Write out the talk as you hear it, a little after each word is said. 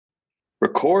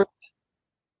Record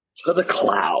to the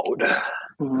cloud.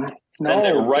 Send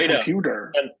it right the up.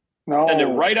 computer. Send it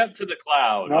right up to the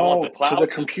cloud. I want the cloud to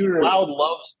the computer. Cloud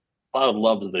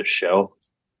loves this show.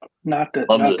 Not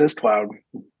Loves it. this cloud.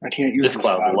 I can't use this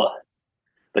cloud.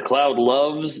 The cloud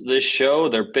loves this show.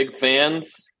 They're big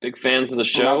fans of the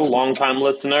show. Longtime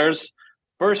listeners.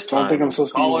 First time. Don't think I'm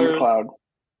supposed to be using the cloud.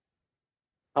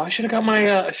 Oh, I should have got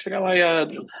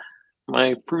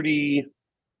my fruity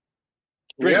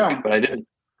drink, but I didn't.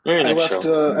 I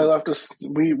left us.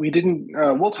 We didn't.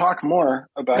 We'll talk more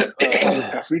about how this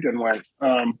past weekend went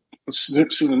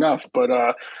soon enough.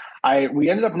 But we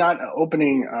ended up not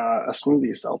opening a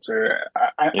smoothie seltzer.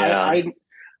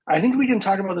 I think we can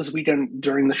talk about this weekend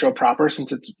during the show proper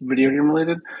since it's video game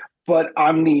related. But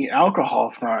on the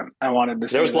alcohol front, I wanted to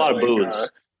say there was a lot of booze.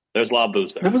 There's a lot of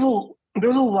booze there. There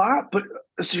was a lot, but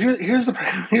so here's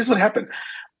what happened.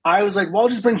 I was like, well, I'll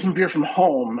just bring some beer from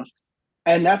home.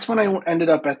 And that's when I ended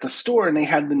up at the store, and they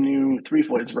had the new Three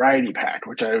Floyds Variety Pack,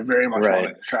 which I very much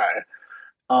wanted to try.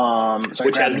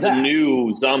 Which has the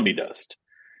new Zombie Dust.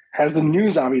 Has the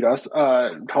new Zombie Dust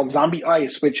called Zombie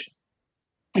Ice, which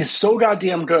is so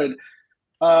goddamn good.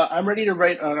 I'm ready to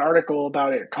write an article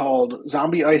about it called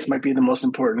Zombie Ice might be the most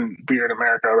important beer in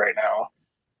America right now.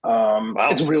 Wow.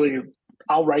 It's really,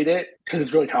 I'll write it because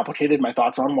it's really complicated, my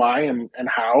thoughts on why and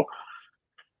how.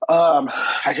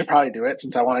 I should probably do it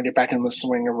since I want to get back in the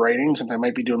swing of writing since I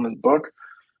might be doing this book.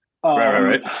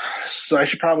 Right. So I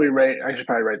should probably write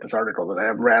this article that I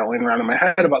have rattling around in my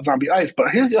head about Zombie Ice.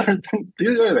 But here's the other thing.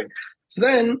 So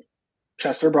then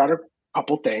Chester brought a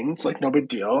couple things, like no big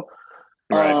deal.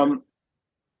 Right.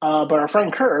 But our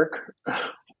friend Kirk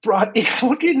brought a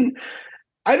fucking,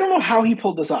 I don't know how he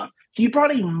pulled this off. He brought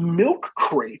a milk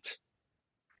crate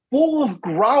full of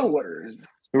growlers.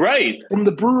 Right. From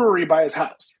the brewery by his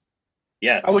house.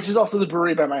 Yes. Which is also the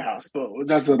brewery by my house, but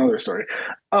that's another story.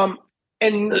 And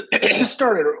it just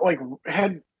started,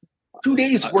 had 2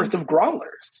 days worth of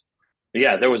growlers.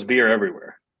 Yeah, there was beer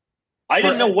everywhere. I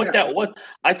didn't know what that was.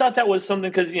 I thought that was something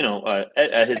because,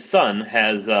 his son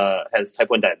has type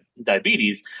 1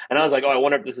 diabetes. And I was like, oh, I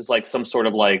wonder if this is like some sort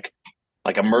of like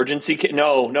emergency kit.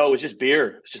 No, it was just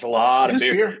beer. It's just a lot of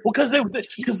beer. Well, because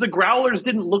the growlers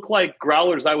didn't look like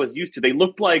growlers I was used to. They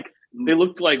looked like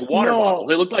water bottles.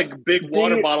 They looked like big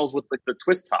water bottles with like the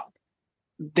twist top.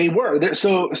 They were. The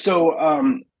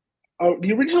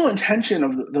original intention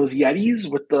of those Yetis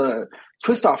with the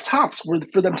twist off tops were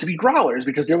for them to be growlers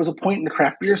because there was a point in the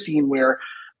craft beer scene where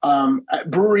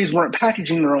breweries weren't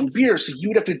packaging their own beer, so you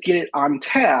would have to get it on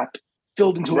tap,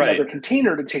 filled into another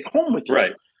container to take home with you.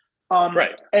 Right.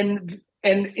 And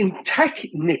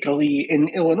technically in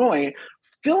Illinois,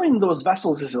 filling those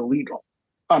vessels is illegal.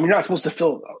 You're not supposed to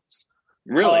fill those.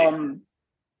 Really?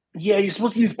 Yeah, you're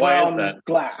supposed to use brown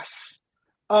glass.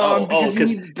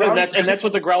 That's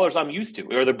what the growlers I'm used to,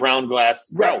 or the brown glass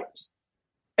growlers.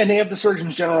 And they have the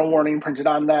Surgeon's General warning printed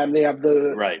on them. They have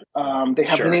the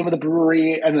the name of the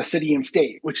brewery and the city and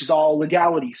state, which is all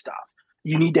legality stuff.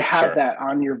 You need to have that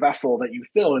on your vessel that you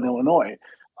fill in Illinois.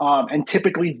 And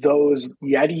typically those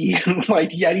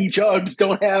Yeti jugs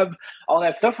don't have all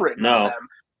that stuff written on them.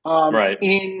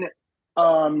 In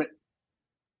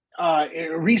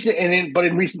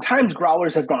recent times,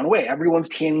 growlers have gone away. Everyone's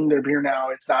canning their beer now.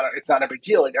 It's not a big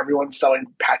deal. Like everyone's selling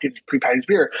prepackaged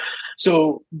beer.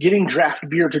 So getting draft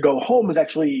beer to go home is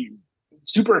actually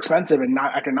super expensive and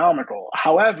not economical.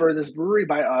 However, this brewery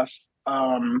by us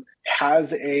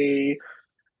has a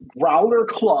growler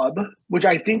club, which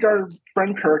I think our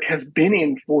friend Kirk has been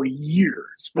in for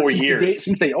years.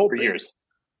 Since they opened. For years.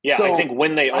 Yeah, so I think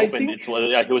when they opened, it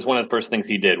was one of the first things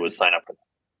he did was sign up for them.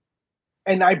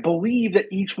 And I believe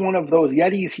that each one of those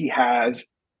Yetis he has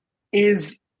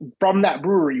is from that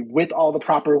brewery with all the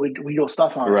proper legal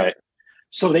stuff on it.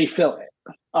 So they fill it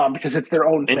because it's their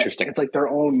own thing. Interesting. It's like their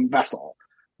own vessel.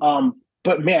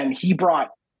 But man, he brought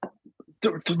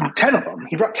 10 of them.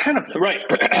 He brought 10 of them. Right.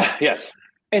 Yes.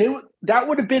 And that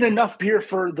would have been enough beer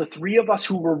for the three of us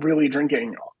who were really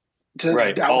drinking.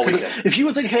 All weekend. If he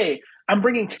was like, hey, I'm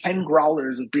bringing 10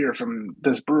 growlers of beer from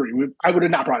this brewery, I would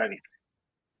have not brought anything.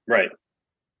 Right.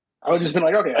 I would have just been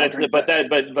like, okay. But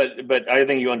I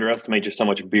think you underestimate just how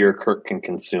much beer Kirk can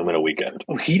consume in a weekend.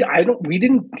 We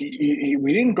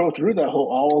didn't go through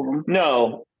all of them.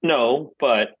 No,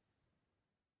 but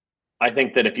I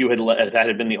think that if that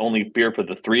had been the only beer for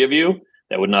the three of you,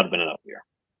 that would not have been enough beer.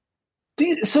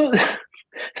 So,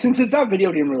 since it's not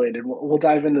video game related, we'll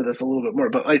dive into this a little bit more.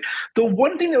 But like the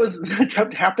one thing that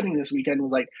kept happening this weekend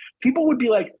was like people would be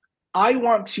like, "I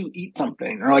want to eat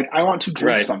something," or like, "I want to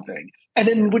drink something," and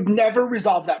then would never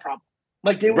resolve that problem.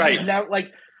 Like they would just never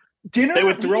like dinner. They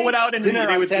would throw it out into dinner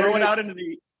they on would throw it Saturday. out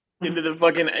into the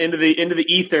fucking into the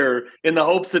ether in the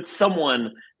hopes that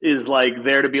someone is like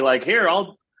there to be like, here,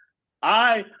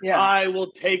 I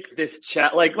will take this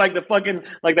chat like the fucking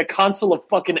like the consul of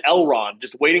fucking Elrond,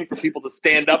 just waiting for people to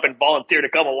stand up and volunteer to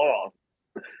come along.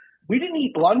 We didn't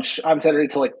eat lunch on Saturday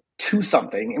till like 2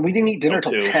 something, and we didn't eat dinner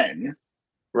till 10.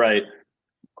 Right.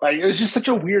 Like it was just such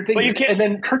a weird thing. But you can't. And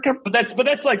then Kirk kept. But that's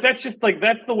just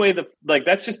the way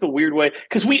that's just the weird way.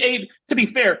 Because we ate. To be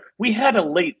fair, we had a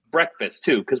late breakfast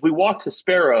too. Because we walked to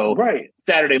Sparrow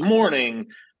Saturday morning,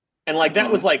 and like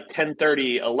that was like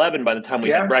 10:30, 11 by the time we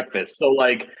had breakfast. So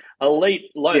like a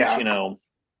late lunch, you know.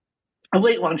 A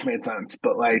late lunch made sense,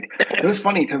 but like it was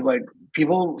funny because like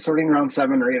people starting around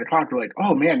 7 or 8 o'clock were like,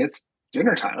 "Oh man, it's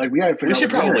dinner time! Like we got to figure. We should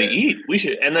probably eat. We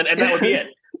should, and that would be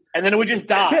it. And then it would just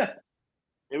die. Yeah.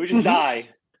 It would just die.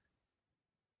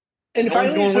 And no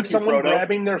finally, it took someone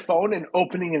grabbing their phone and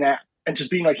opening an app and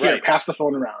just being like, "Here, pass the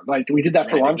phone around." Like we did that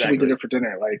for lunch, and we did it for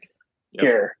dinner. Like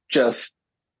here, just.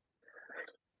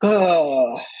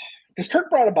 Because Kirk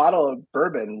brought a bottle of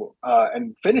bourbon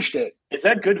and finished it. Is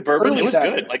that good bourbon? It was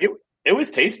good. Like it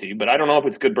was tasty, but I don't know if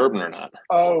it's good bourbon or not.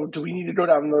 Oh, do we need to go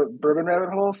down the bourbon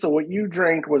rabbit hole? So what you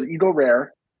drank was Eagle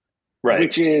Rare,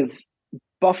 which is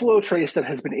Buffalo Trace that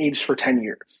has been aged for 10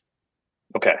 years.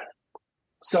 Okay.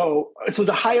 So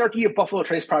the hierarchy of Buffalo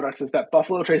Trace products is that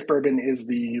Buffalo Trace bourbon is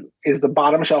the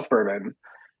bottom shelf bourbon.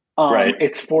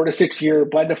 It's 4 to 6 year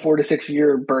blend of 4 to 6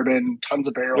 year bourbon, tons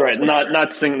of barrels. Right,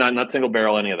 not single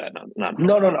barrel, any of that nonsense.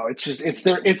 No.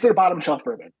 It's their bottom shelf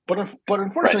bourbon. But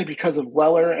unfortunately, because of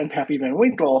Weller and Pappy Van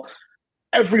Winkle,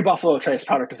 every Buffalo Trace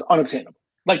product is unobtainable.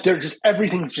 Like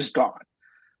everything's just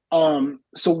gone.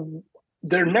 So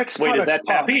their next wait, is that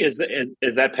Pappy? Is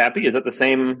that Pappy? Is it the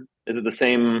same? Is it the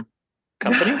same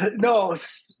company? No,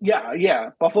 yeah.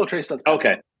 Buffalo Trace does.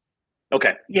 Okay.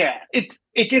 Yeah,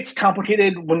 it gets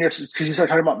complicated because you start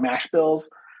talking about mash bills.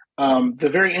 The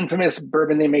very infamous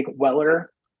bourbon they make,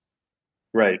 Weller.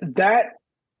 Right. That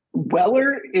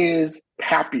Weller is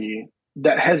Pappy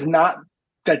that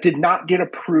did not get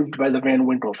approved by the Van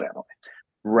Winkle family.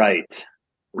 Right.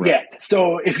 Yeah.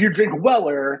 So if you drink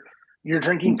Weller, you're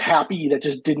drinking Pappy that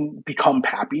just didn't become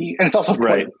Pappy, and it's also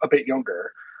quite a bit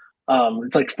younger.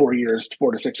 It's like 4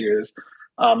 to 6 years.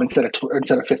 Instead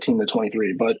of 15 to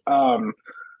 23. But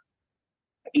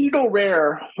Eagle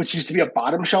Rare, which used to be a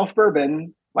bottom shelf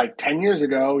bourbon like 10 years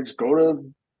ago, just go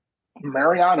to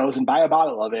Mariano's and buy a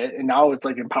bottle of it, and now it's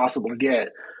like impossible to get,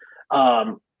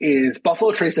 is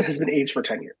Buffalo Trace that has been aged for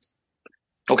 10 years.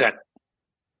 Okay.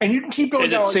 And you can keep going.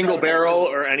 Is it single barrel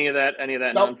or any of that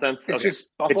nonsense?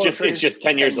 It's just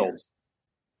 10 years old.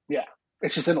 Yeah.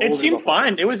 It's just an. It seemed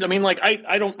fine. It was. I mean, like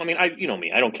I you know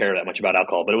me. I don't care that much about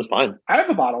alcohol, but it was fine. I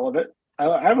have a bottle of it.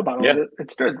 I have a bottle of it.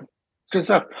 It's good. It's good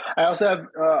stuff. I also have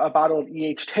a bottle of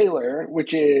E.H. Taylor,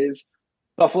 which is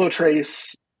Buffalo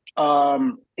Trace,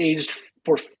 aged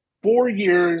for 4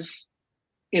 years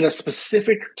in a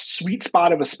specific sweet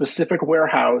spot of a specific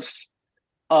warehouse,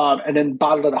 and then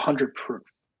bottled at 100 proof.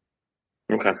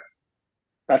 Okay,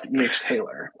 that's E.H.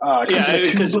 Taylor.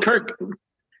 Because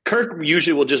Kirk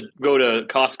usually will just go to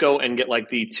Costco and get like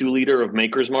the 2 liter of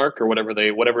Maker's Mark or whatever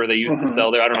they used to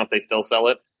sell there. I don't know if they still sell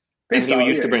it. He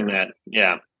used to bring that.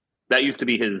 Yeah, that used to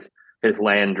be his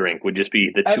land drink. Would just be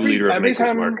the 2 liter of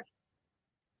Maker's Mark.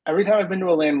 Every time I've been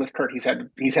to a land with Kirk, he's had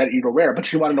Eagle Rare.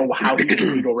 But you want to know how he gets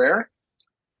Eagle Rare?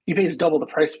 He pays double the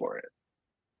price for it.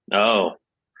 Oh,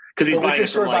 because he's buying it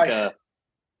from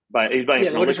he's buying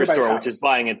it from a liquor store, which is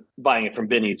buying it from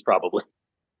Binny's probably.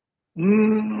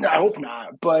 I hope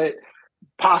not, but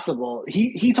possible.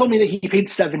 He told me that he paid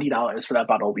 $70 for that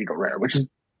bottle of Eagle Rare, which is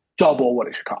double what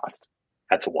it should cost.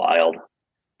 That's wild.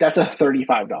 That's a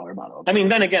 $35 bottle. I mean,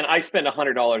 then again, I spent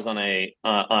 $100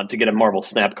 on to get a Marvel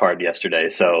Snap card yesterday.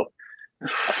 So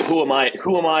who am I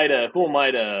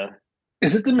to?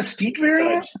 Is it the Mystique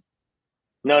variant?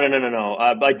 No.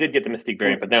 I did get the Mystique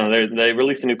variant, but no, they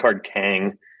released a new card,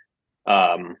 Kang.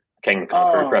 Kang the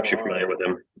Conqueror. Perhaps you're familiar with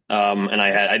him. And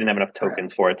I didn't have enough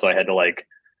tokens for it, so I had to like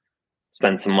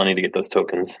spend some money to get those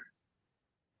tokens.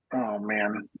 Oh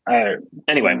man!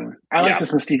 Anyway, I like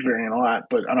this Mystique variant a lot,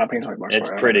 but I'm not paying $20 for it. It's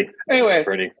pretty. Anyway, it's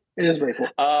pretty. It is very cool.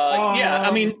 Yeah,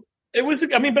 I mean, it was.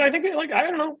 I mean, but I think like I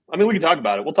don't know. I mean, we can talk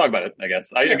about it. We'll talk about it. I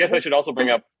guess. I guess I should also bring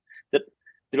up that.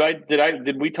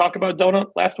 Did we talk about Donut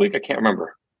last week? I can't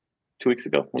remember. 2 weeks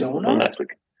ago. Donut last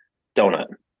week. Donut.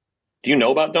 Do you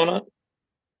know about Donut?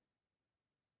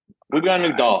 We've got a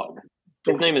new dog.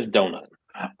 His name is Donut.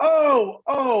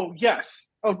 Oh, yes.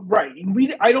 Oh, right.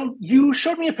 You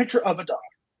showed me a picture of a dog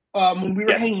when we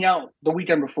were hanging out the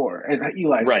weekend before at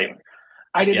Eli's. Right.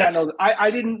 I did not know.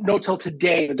 I didn't know till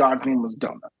today the dog's name was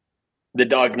Donut. The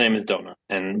dog's name is Donut,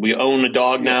 and we own a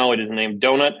dog Yeah. now. It is named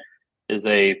Donut. Is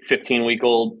a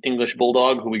 15-week-old English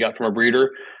bulldog who we got from a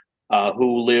breeder,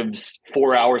 who lives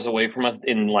 4 hours away from us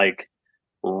in like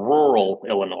rural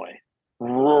Illinois.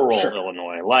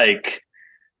 Sure. Like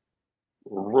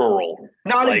rural,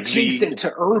 Not like adjacent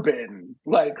to urban,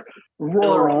 like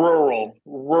rural,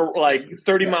 like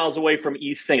 30 miles away from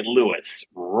East St. Louis,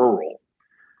 rural.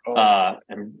 Oh.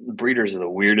 And breeders are the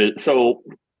weirdest. So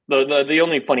the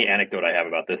only funny anecdote I have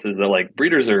about this is that like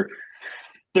breeders are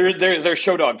they're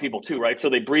show dog people too, right? So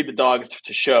they breed the dogs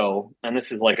to show, and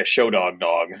this is like a show dog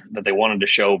that they wanted to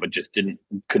show but just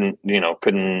couldn't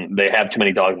they have too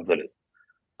many dogs as it is.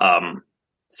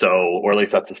 So, or at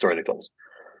least that's the story they told us.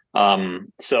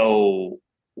 So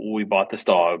we bought this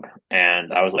dog,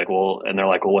 and I was like, well, and they're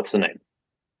like, well, what's the name?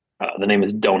 The name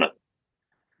is Donut,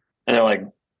 and they're like,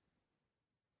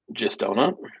 just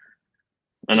Donut,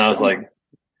 and Just I was Donut. like,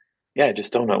 yeah,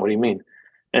 just Donut. What do you mean?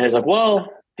 And he's like,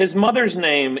 well, his mother's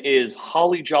name is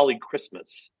Holly Jolly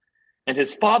Christmas, and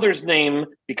his father's name,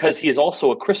 because he is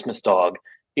also a Christmas dog,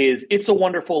 is It's a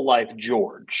Wonderful Life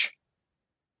George.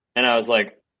 And I was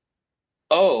like,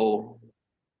 oh.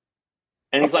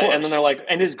 And he's like, and then they're like,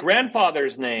 and his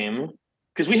grandfather's name,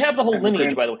 because we have the whole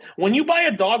lineage, by the way. When you buy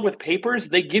a dog with papers,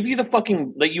 they give you the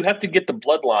fucking, like, you have to get the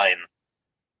bloodline.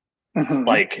 Mm-hmm.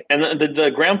 Like, and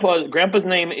the grandpa's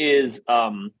name is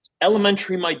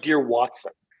Elementary My Dear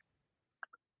Watson.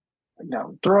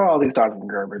 No, throw all these dogs in the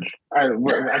garbage. I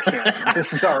can't.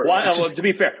 This is our. Well, to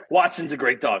be fair, Watson's a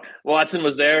great dog. Watson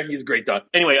was there; he's a great dog.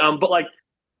 Anyway,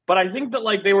 but I think that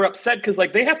like they were upset because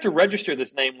like they have to register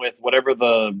this name with whatever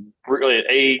the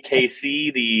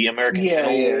AKC, the American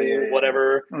Kennel,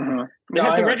 whatever. Mm-hmm. They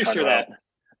have to register that.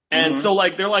 And so,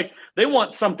 like, they're like, they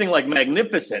want something like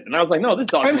magnificent, and I was like, no, this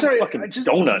dog is fucking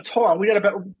Donut. Hold on, we got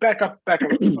to back up a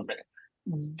little bit.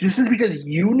 This is because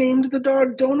you named the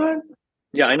dog Donut.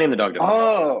 Yeah, I named the dog Donut.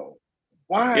 Oh,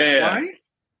 why? Yeah. Why?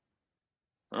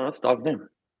 Oh, that's the dog's name.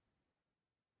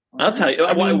 I'll tell you.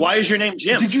 Why is your name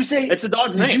Jim? Did you say it's the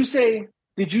dog's name?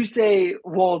 Did you say?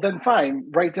 Well, then fine.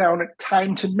 Write down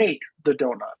time to make the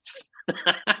donuts. Is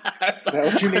that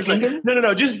what you're making?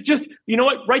 No. Just you know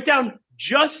what? Write down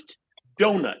just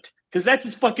Donut, because that's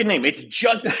his fucking name. It's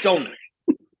just Donut.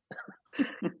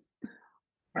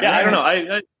 Yeah, I don't know.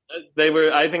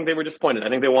 I think they were disappointed. I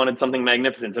think they wanted something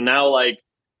magnificent. So now, like,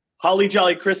 Holly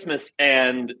Jolly Christmas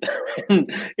and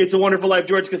It's a Wonderful Life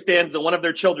George Costanza, one of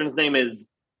their children's name is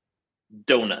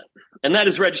Donut, and that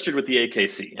is registered with the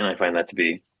AKC. And I find that to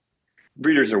be,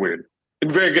 breeders are weird.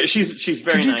 Very good. She's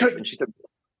very nice, and she took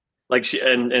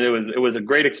and it was a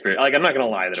great experience. Like, I'm not gonna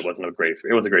lie that it wasn't a great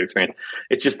experience. It was a great experience.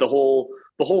 It's just the whole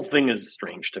thing is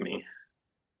strange to me.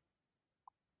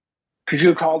 Could you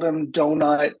have called him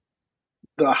Donut?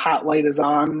 The hot light is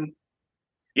on.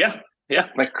 Yeah.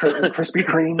 Like Krispy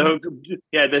Kreme.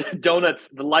 The donuts.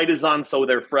 The light is on, so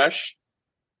they're fresh.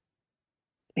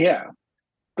 Yeah.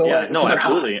 No,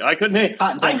 absolutely. I could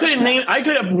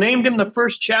have named him the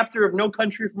first chapter of No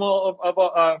Country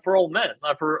for Old Men.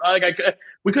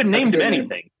 We couldn't name him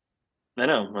anything. I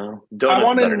know. I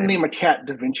wanted to name a cat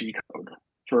Da Vinci Code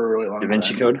for a really long time. Da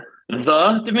Vinci Code?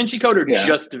 The Da Vinci Code or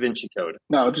just Da Vinci Code?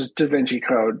 No, just Da Vinci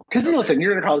Code. Because listen,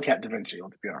 you're going to call the cat Da Vinci,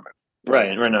 let's be honest.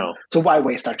 Right, no. So why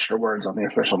waste extra words on the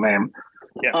official name?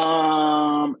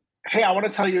 Yeah. Hey, I want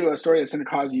to tell you a story that's going to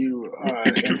cause you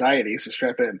anxiety, so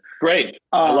strap in. Great.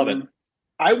 I love it.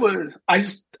 I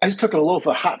just took a loaf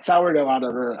of hot sourdough out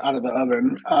of the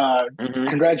oven.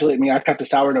 Congratulate me! I've kept a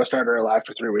sourdough starter alive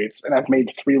for 3 weeks, and I've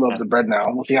made 3 loaves of bread now.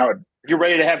 We'll see how it. You're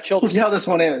ready to have children. We'll see how this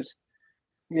one is.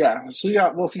 Yeah, so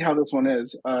we'll see how this one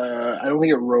is. I don't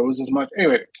think it rose as much.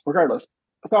 Anyway, regardless,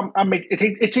 so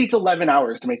it takes 11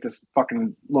 hours to make this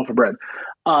fucking loaf of bread.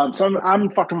 So I'm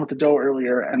fucking with the dough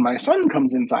earlier, and my son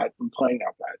comes inside from playing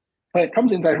outside.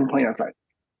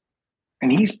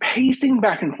 And he's pacing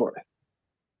back and forth.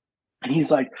 And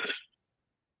he's like,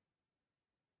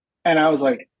 and I was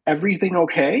like, everything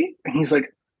okay? And he's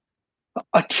like,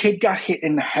 a kid got hit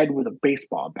in the head with a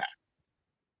baseball bat.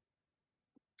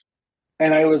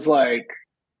 And I was like,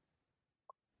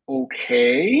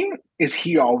 okay, is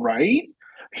he all right?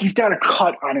 He's got a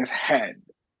cut on his head.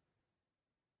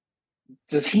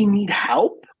 Does he need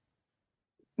help?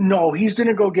 No, he's going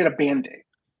to go get a Band-Aid.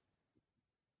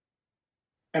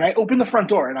 And I open the front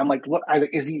door and I'm like, what?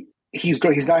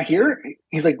 He's not here?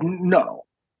 He's like, no.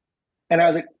 And I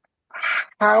was like,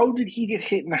 how did he get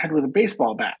hit in the head with a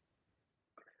baseball bat?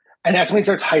 And that's when he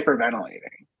starts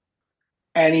hyperventilating.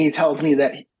 And he tells me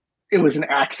that it was an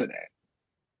accident.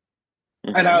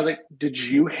 Mm-hmm. And I was like, did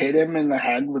you hit him in the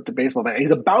head with the baseball bat?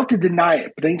 He's about to deny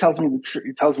it, but then he tells me the truth.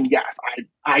 He tells me, yes,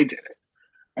 I did it.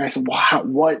 And I said, wow,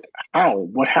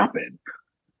 what happened?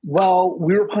 Well,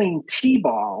 we were playing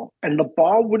t-ball and the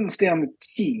ball wouldn't stay on the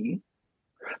tee.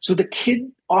 So the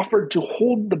kid offered to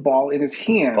hold the ball in his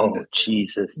hand Oh,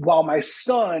 Jesus. while my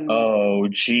son Oh,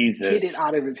 hit it Jesus.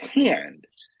 out of his hand.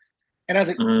 And I was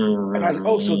like,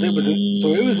 oh, so it was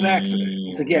an accident.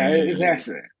 He's like, yeah, it is an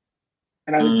accident.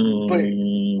 And I was like, but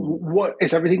what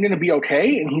is everything going to be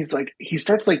okay? And he's like, he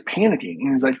starts like panicking.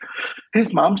 And he's like,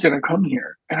 his mom's going to come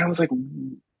here. And I was like,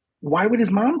 why would his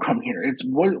mom come here? It's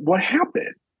what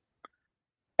happened?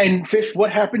 And Fish,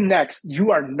 what happened next?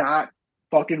 You are not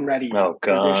fucking ready Oh,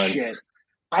 for this God. shit.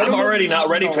 I'm already not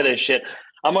ready for this shit.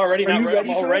 I'm already Are not you ready.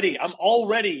 ready for this? I'm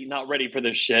already not ready for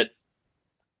this shit.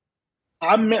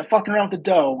 I'm fucking around with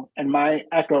the dough, and my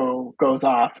Echo goes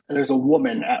off, and there's a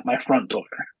woman at my front door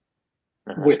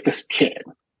with this kid.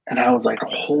 And I was like,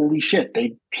 holy shit,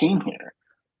 they came here.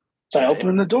 So I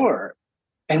opened the door.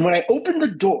 And when I opened the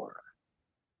door,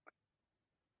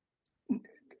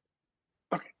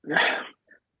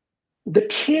 the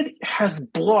kid has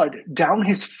blood down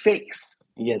his face.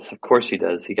 Yes, of course he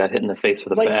does. He got hit in the face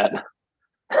with a bat.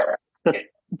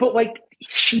 But like,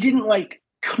 she didn't like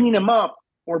clean him up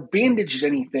or bandage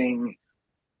anything.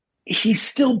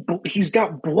 He's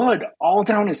got blood all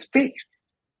down his face.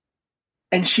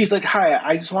 And she's like, hi,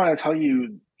 I just want to tell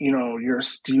you, do you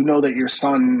know that your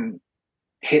son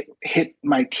hit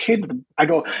my kid? I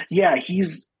go, yeah,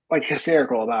 he's like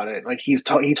hysterical about it. Like he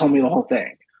told me the whole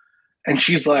thing. And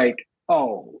she's like,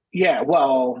 oh yeah,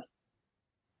 well,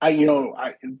 this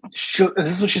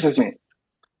is what she says to me.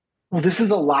 Well, this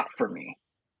is a lot for me.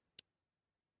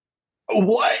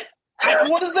 What?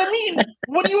 What does that mean?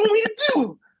 What do you want me to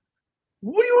do?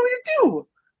 What do you want me to do?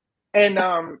 And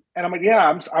I'm like,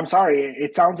 yeah, I'm sorry.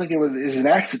 It sounds like it was an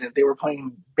accident. They were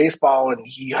playing baseball and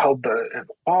he held the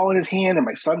ball in his hand and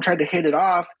my son tried to hit it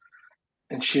off.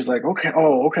 And she's like,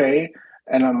 okay.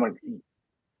 And I'm like,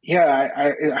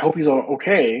 yeah, I hope he's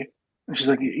okay. And she's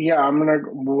like, yeah, I'm gonna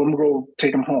go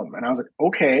take him home. And I was like,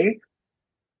 okay.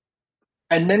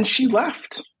 And then she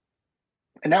left.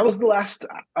 And that was the last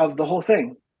of the whole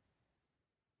thing.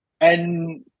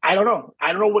 And I don't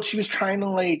know what she was trying to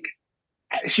like.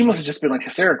 She must have just been like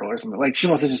hysterical or something. Like she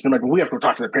must have just been like, well, we have to go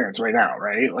talk to their parents right now,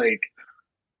 right? Like,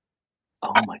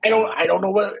 oh my God. I don't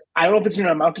know if it's going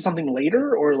to amount to something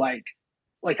later or like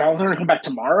I'm going to come back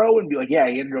tomorrow and be like, yeah,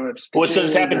 he ended up. What so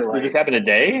this happened? Did this happen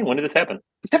today? When did this happen?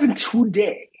 It happened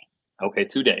today. Okay,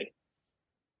 today.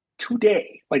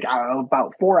 Like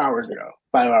about 4 hours ago,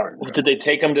 5 hours ago. Did they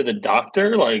take him to the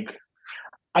doctor? Like,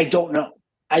 I don't know.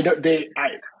 I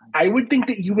would think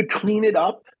that you would clean it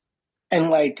up and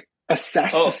like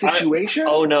assess the situation.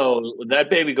 No, that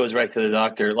baby goes right to the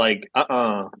doctor. Like,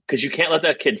 because you can't let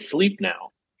that kid sleep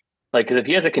now. Like, because if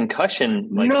he has a concussion,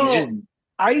 like no, he's just.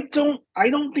 I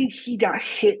don't think he got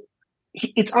hit.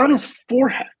 It's on his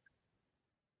forehead.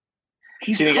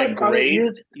 He's you think it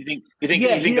grazed? You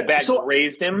think the bat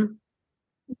grazed him?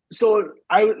 So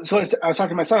I was talking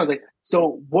to my son. I was like,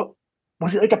 so what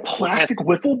was it, like a plastic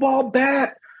wiffle ball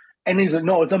bat? And he's like,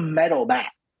 no, it's a metal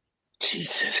bat.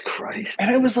 Jesus Christ.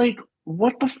 And I was like,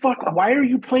 what the fuck? Why are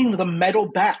you playing with a metal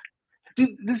bat?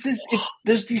 Dude, there's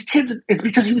these kids. It's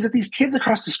because he was at these kids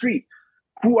across the street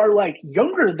who are like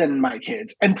younger than my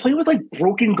kids and play with like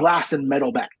broken glass and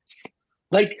metal bats.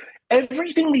 Like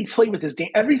everything they play with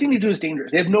everything they do is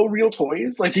dangerous. They have no real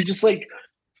toys. Like they just like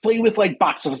play with like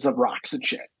boxes of rocks and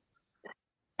shit.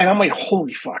 And I'm like,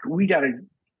 holy fuck, we gotta.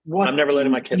 What I'm never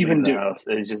letting my kid leave the house.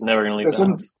 He's just never gonna leave the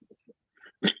house.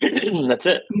 That's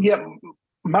it. Yeah,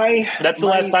 that's the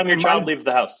last time your child leaves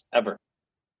the house ever.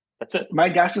 That's it. My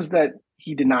guess is that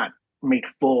he did not make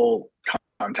full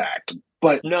contact,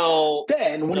 but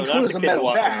then when he told us a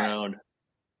metal bat, around.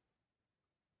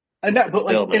 And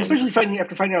especially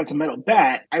after finding out it's a metal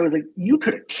bat, I was like, you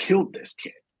could have killed this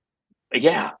kid.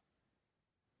 Yeah.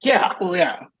 Well,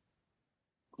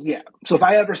 yeah. So if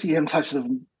I ever see him touch this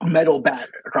metal bat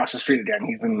across the street again,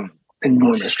 he's in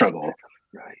enormous trouble.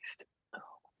 Christ.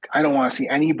 I don't want to see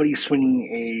anybody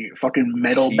swinging a fucking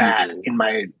metal bat in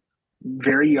my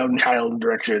very young child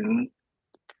direction.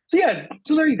 So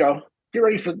there you go. Get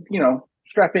ready for,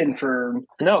 strap in for.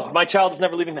 No, my child's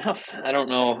never leaving the house. I don't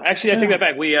know. Actually, I take that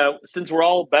back. We, since we're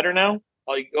all better now,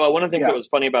 one of the things that was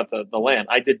funny about the land,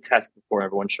 I did test before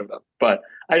everyone showed up, but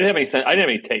I didn't have any sense. I didn't have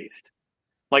any taste.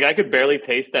 Like I could barely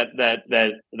taste that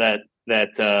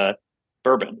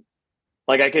bourbon.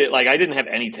 Like I didn't have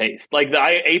any taste. Like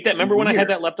I ate that. Remember when I had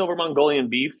that leftover Mongolian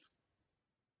beef?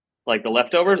 Like the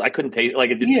leftovers, I couldn't taste.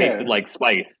 Like it just tasted like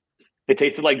spice. It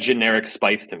tasted like generic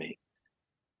spice to me.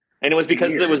 And it was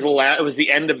because it was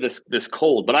the end of this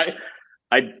cold. But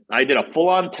I did a full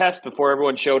on test before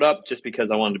everyone showed up just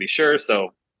because I wanted to be sure. So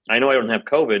I know I don't have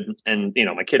COVID, and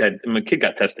my kid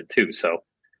got tested too. So,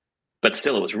 but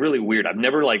still, it was really weird. I've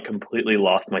never like completely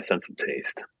lost my sense of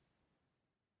taste.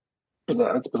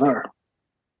 It's bizarre.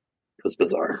 It was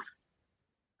bizarre.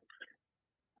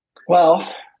 Well,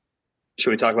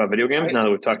 should we talk about video games now that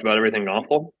we've talked about everything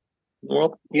awful in the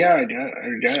world? Yeah, I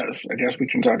guess we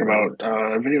can talk about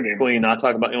video games. Will you not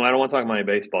talk about? I don't want to talk about any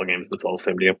baseball games, but it's all the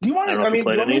same to you. Do you want? Do you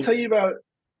want me to tell you about?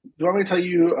 Do you want me to tell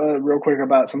you real quick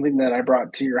about something that I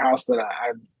brought to your house that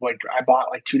I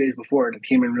bought like 2 days before and it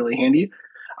came in really handy?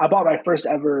 I bought my first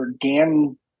ever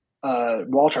GAN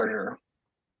wall charger.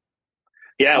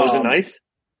 Yeah, was it nice?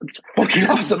 It's fucking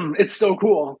awesome. It's so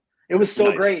cool. It was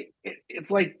so great. It's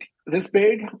like this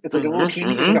big. It's like a little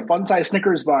candy. It's like a fun size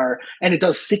Snickers bar, and it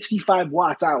does 65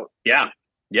 watts out. Yeah,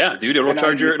 dude. It'll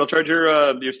charge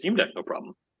your Steam Deck, no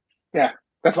problem. Yeah,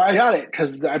 that's why I got it,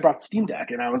 because I brought the Steam Deck,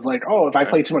 and I was like, oh, if I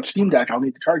play too much Steam Deck, I'll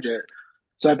need to charge it.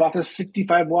 So I bought this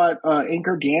 65 watt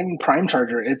Anker GAN Prime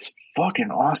charger. It's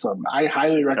fucking awesome. I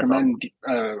highly recommend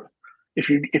if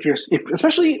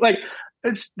especially like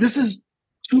this is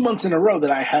 2 months in a row that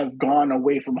I have gone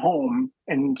away from home,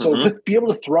 and so to be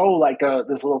able to throw like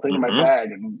this little thing in my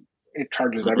bag and it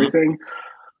charges everything.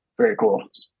 Very cool.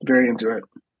 Very into it.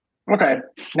 Okay,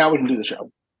 now we can do the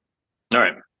show. All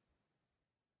right.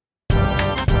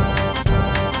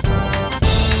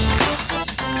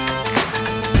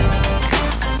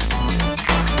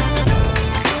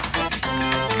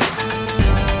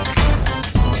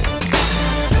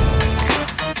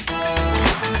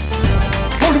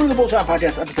 The Bullshot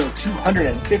Podcast, episode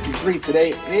 253.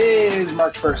 Today is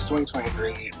March 1st,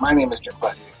 2023. My name is Jim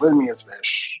Putney. With me is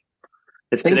Fish.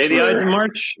 Is today the Ides of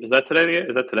March? Is that today?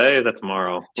 Is that today? Or is that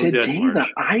tomorrow? Today, the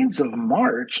Ides of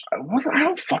March? I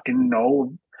don't fucking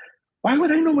know. Why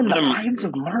would I know when the Ides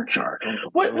of March are?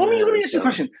 Let me ask you a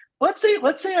question. Let's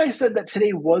say I said that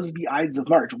today was the Ides of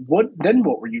March. What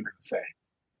were you going to say?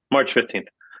 March 15th.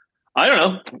 I don't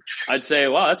know. I'd say,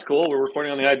 wow, that's cool. We're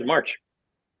recording on the Ides of March.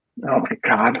 Oh my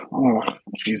God! Oh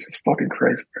Jesus fucking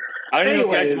Christ! I don't know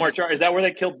what the Ides of March are. Is that where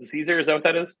they killed Caesar? Is that what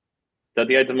that is? Is that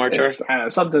the Ides of March are?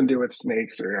 Something to do with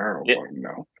snakes, or I don't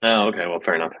know. Oh, okay. Well,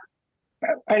 fair enough.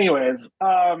 Anyways,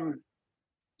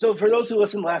 so for those who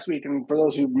listened last week, and for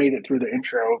those who made it through the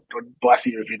intro, bless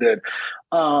you if you did.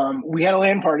 We had a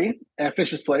LAN party at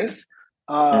Fish's place.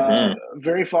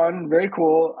 Very fun, very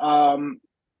cool.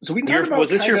 So we can talk about was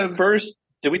this your first?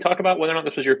 Did we talk about whether or not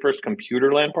this was your first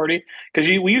computer LAN party? Because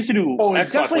we used to do. Oh,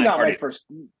 it's definitely not my first.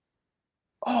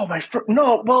 Oh,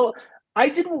 no. Well,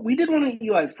 we did one at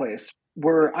Eli's place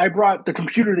where I brought the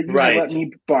computer that you let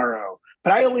me borrow,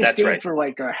 but I only stayed for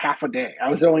like a half a day. I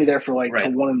was only there for like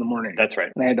till 1 a.m. That's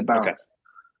right. And I had to bounce.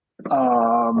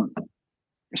 Okay.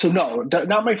 So no,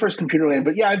 not my first computer LAN,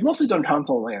 but yeah, I've mostly done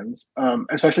console LANs,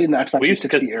 especially in the Xbox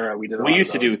 360 era. We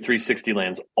used to do 360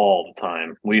 LANs all the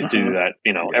time. We used to do that,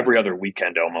 every other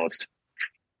weekend almost.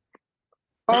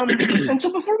 And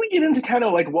so before we get into kind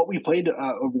of like what we played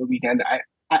over the weekend,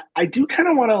 I do kind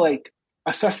of want to like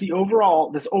assess this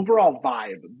overall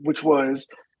vibe, which was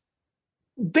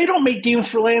they don't make games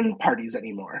for LAN parties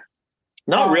anymore.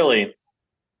 Not really.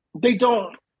 They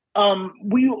don't. When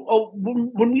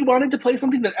we wanted to play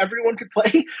something that everyone could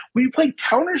play, we played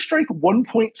Counter-Strike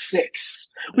 1.6,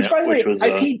 which by the way,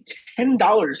 I paid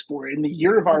 $10 for it in the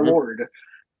year of our Lord,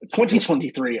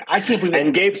 2023. I can't believe it.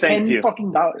 And Gabe thanks you.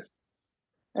 Fucking dollars.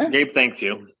 Yeah. Gabe thanks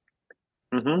you.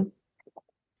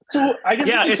 So I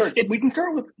guess we can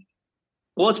start with.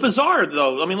 Well, it's bizarre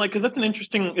though. I mean, like, because that's an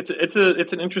interesting. It's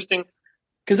an interesting.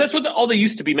 Because that's what all they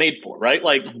used to be made for, right?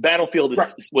 Like Battlefield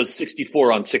was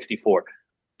 64 on 64.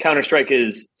 Counter-Strike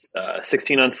is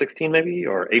 16 on 16 maybe,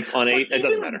 or 8 on 8. It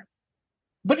doesn't matter.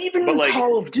 But like,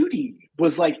 Call of Duty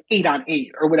was like 8 on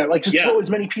 8 or whatever. Like just throw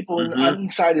as many people on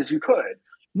each side as you could.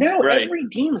 Now every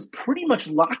game is pretty much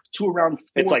locked to around 4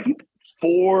 It's like people.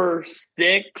 4,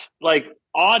 6, like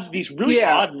odd, these really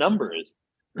odd numbers.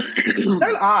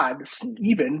 Not odd,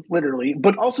 even, literally,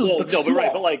 but also small.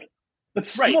 But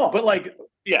small. But like,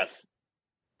 yes.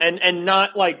 And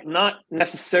not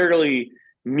necessarily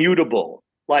mutable.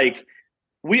 Like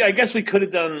I guess we could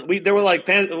have done. We played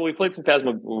some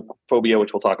Phasmophobia,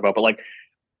 which we'll talk about. But like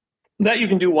that, you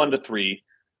can do 1 to 3.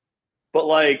 But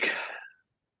like,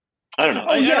 I don't know.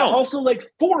 Also like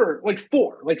four,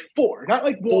 not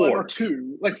like 1 or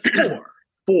 2, like 4.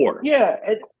 4. Yeah.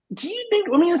 And do you think?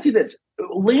 Let me ask you this: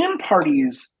 LAN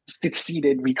parties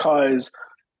succeeded because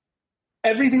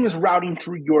everything was routing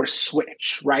through your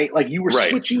switch, right? Like you were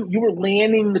switching, you were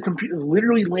landing the computer,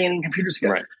 literally landing computers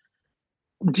together. Right.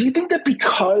 Do you think that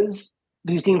because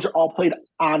these games are all played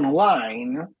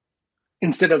online,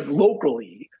 instead of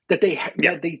locally. That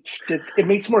it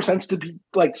makes more sense to be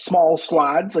like small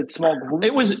squads, like small groups.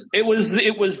 It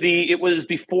was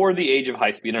before the age of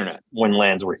high speed internet when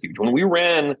LANs were huge. When we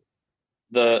ran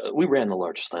the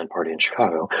largest LAN party in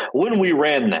Chicago. When we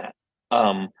ran that,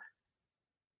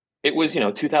 it was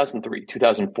 2003,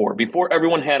 2004, before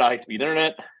everyone had high speed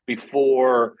internet,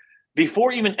 before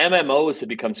even MMOs had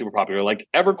become super popular. Like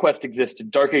EverQuest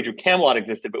existed, Dark Age of Camelot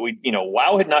existed, but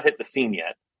WoW had not hit the scene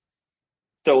yet.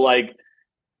 So like,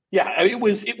 yeah, it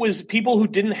was people who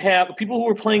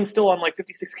were playing still on like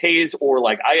 56Ks or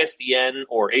like ISDN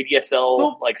or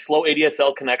ADSL, like slow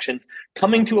ADSL connections,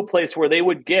 coming to a place where they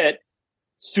would get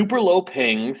super low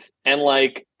pings and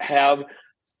like have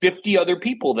 50 other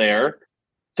people there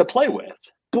to play with.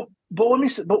 But let me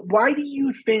say, but why do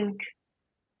you think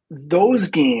those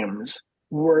games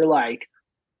were like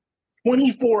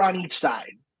 24 on each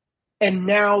side, and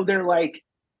now they're like,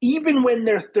 even when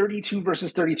they're 32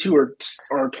 versus 32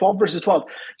 or 12 versus 12,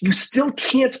 you still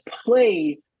can't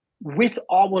play with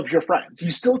all of your friends. You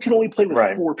still can only play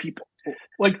with 4 people.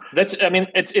 Like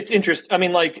it's interesting.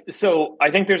 So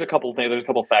I think there's a couple things. There's a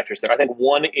couple factors there. I think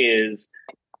one is,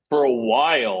 for a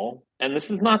while, and this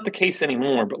is not the case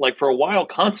anymore, but like for a while,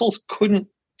 consoles couldn't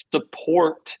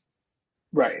support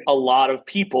a lot of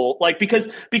people, like because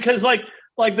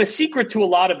like the secret to a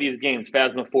lot of these games,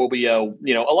 Phasmophobia,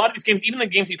 a lot of these games, even the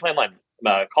games you play online,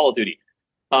 Call of Duty,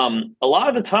 a lot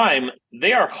of the time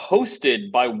they are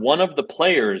hosted by one of the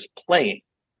players playing.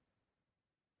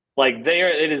 Like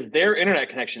it is their internet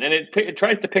connection, and it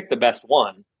tries to pick the best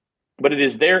one, but it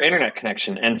is their internet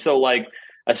connection. And so like,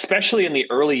 especially in the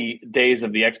early days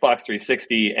of the Xbox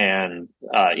 360 and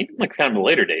even like kind of the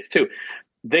later days too,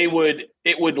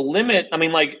 it would limit. I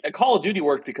mean, like Call of Duty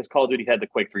worked because Call of Duty had the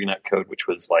Quake 3 net code, which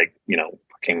was like,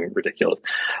 fucking ridiculous.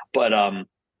 But a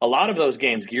lot of those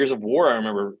games, Gears of War, I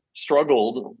remember,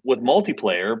 struggled with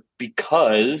multiplayer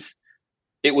because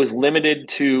it was limited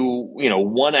to,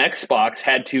 one Xbox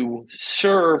had to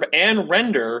serve and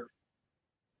render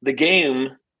the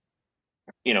game.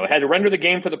 It had to render the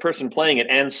game for the person playing it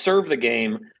and serve the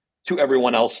game to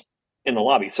everyone else in the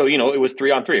lobby. So, it was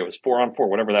 3-on-3, it was 4-on-4,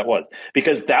 whatever that was,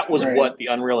 because that was what the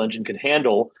Unreal Engine could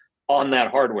handle on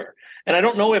that hardware. And I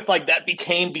don't know if like that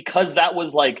became, because that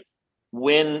was like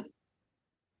when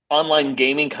online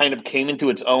gaming kind of came into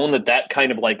its own, that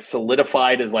kind of like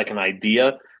solidified as like an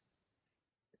idea.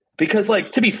 Because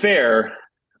like, to be fair,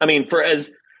 I mean, for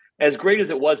as great as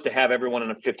it was to have everyone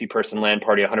in a 50-person LAN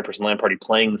party, 100-person LAN party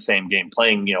playing the same game,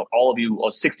 playing, all of you,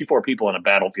 64 people on a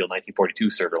Battlefield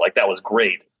 1942 server, like that was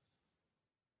great.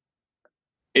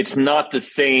 It's not the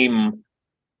same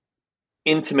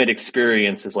intimate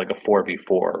experience as like a 4v4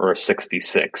 or a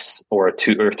 6v6 or a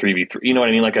 2 or 3v3. You know what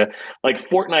I mean? Like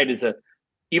Fortnite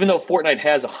even though Fortnite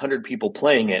has 100 people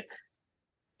playing it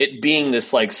being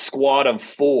this like squad of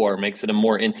 4 makes it a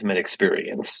more intimate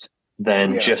experience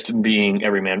than just being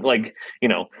every man. Like,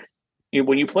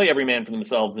 when you play every man for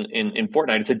themselves in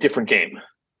Fortnite, it's a different game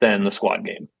than the squad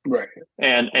game. Right.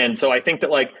 And so I think that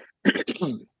like,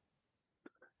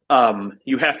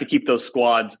 you have to keep those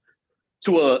squads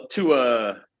to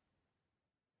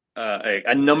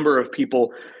a number of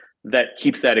people that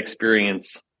keeps that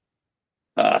experience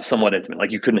somewhat intimate.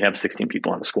 Like you couldn't have 16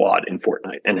 people on a squad in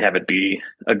Fortnite and have it be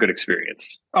a good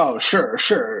experience. Oh,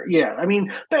 sure. Yeah. I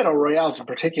mean, Battle Royales in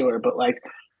particular, but like,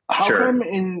 how come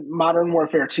in Modern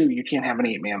Warfare 2 you can't have an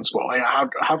 8-man squad? Like,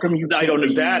 how come you can't? I don't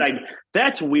know that.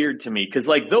 That's weird to me, because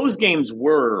like those games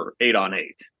were 8-on-8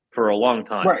 for a long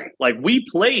time. Right. Like we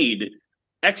played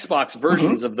Xbox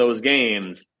versions of those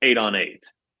games 8-on-8.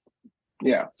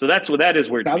 Yeah. So that is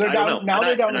weird. Now they're down. Now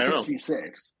they're down to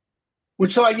 6v6.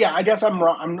 Which, so yeah, I guess I'm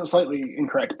wrong. I'm slightly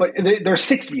incorrect, but they're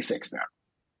 6v6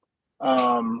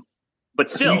 now. But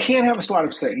still, so you can't have a squad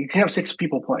of 6. You can have 6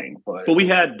 people playing. But do we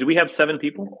have 7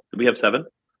 people? Did we have 7?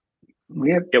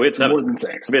 We had 7. More than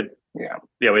 6. We had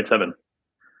 7.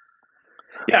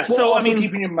 Yeah. Well, so also I mean,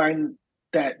 keeping in mind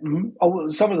that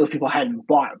some of those people hadn't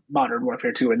bought Modern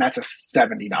Warfare 2, and that's a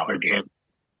 $70 game.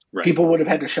 Right. People would have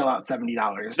had to shell out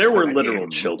 $70. There were literal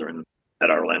children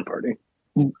at our LAN party.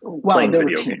 Well, they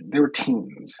were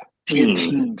teens. We had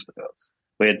teens with us.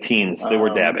 We had teens. They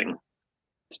were dabbing.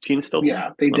 Is teens still?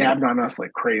 Yeah, they dabbed on us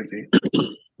like crazy. I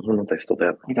don't know if they still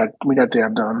dab. We got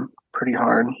dabbed on pretty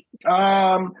hard.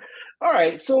 All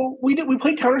right, so we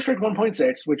played Counter-Strike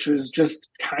 1.6, which was just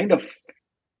kind of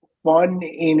fun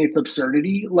in its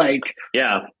absurdity. Like,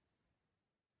 yeah,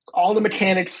 all the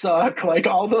mechanics suck. Like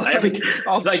all the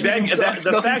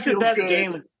the fact that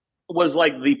game was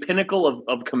like the pinnacle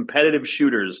of competitive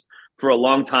shooters for a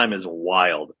long time is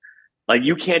wild. Like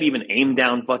you can't even aim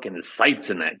down fucking the sights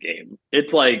in that game.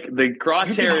 It's like the You can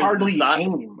crosshair hardly is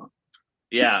aim.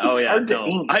 Yeah. Oh It's yeah. hard to No.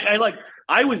 aim.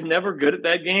 I was never good at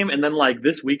that game, and then like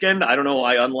this weekend, I don't know.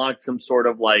 I unlocked some sort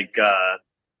of like I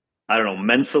don't know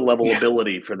Mensa level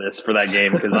ability for that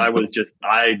game because I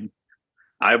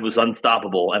was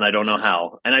unstoppable, and I don't know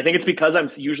how. And I think it's because I'm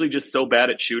usually just so bad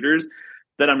at shooters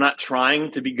that I'm not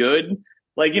trying to be good.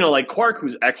 Like like Quark,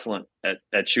 who's excellent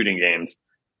at shooting games.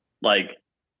 Like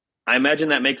I imagine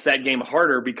that makes that game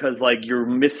harder because like you're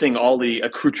missing all the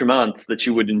accoutrements that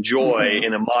you would enjoy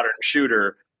in a modern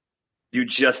shooter. You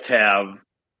just have,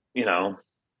 you want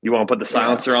to put the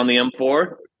silencer on the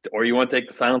M4 or you want to take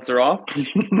the silencer off.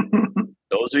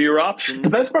 Those are your options. The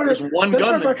best part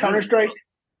about Counter-Strike.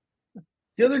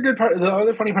 The other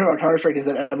funny part about Counter-Strike is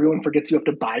that everyone forgets you have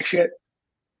to buy shit.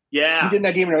 Yeah. You get in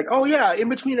that game and you're like, oh yeah, in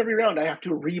between every round I have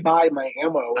to rebuy my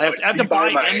ammo. I have to buy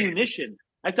ammunition.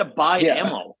 I have to buy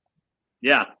ammo.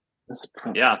 Yeah. That's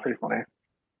pretty funny.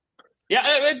 Yeah,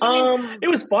 I mean, it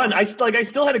was fun. I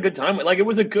still had a good time. Like it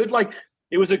was a good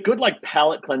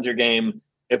palate cleanser game.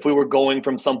 If we were going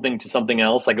from something to something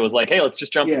else, like it was like, hey, let's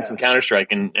just jump in some Counter-Strike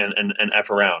and F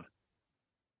around.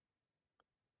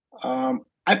 I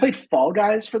played Fall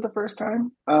Guys for the first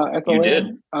time at the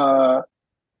LAN. I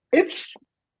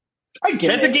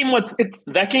get it.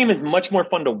 That game is much more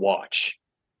fun to watch.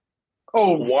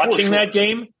 Oh, watching that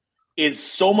game is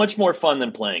so much more fun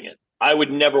than playing it. I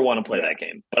would never want to play that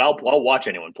game, but I'll watch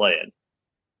anyone play it.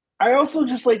 I also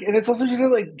just and it's also just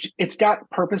like it's got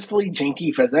purposefully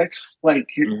janky physics. Like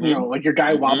like your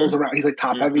guy wobbles around, he's like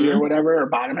top heavy or whatever, or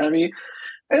bottom heavy.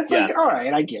 And it's like, all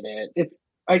right, I get it. It's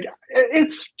like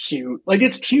it's cute. Like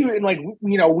it's cute, and like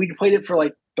we played it for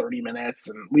like 30 minutes,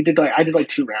 and I did like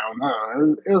 2 rounds.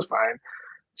 It was fine.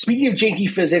 Speaking of janky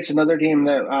physics, another game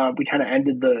that we kind of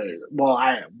ended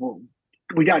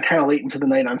we got kind of late into the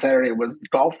night on Saturday was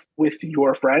Golf with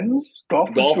Your Friends. Golf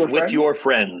with Your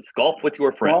Friends.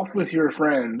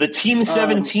 The Team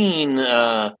 17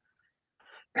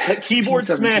 keyboard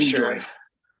 17 smasher.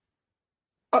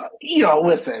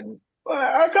 Listen,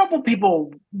 a couple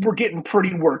people were getting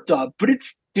pretty worked up, but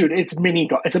it's mini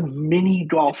golf. It's a mini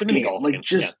golf game.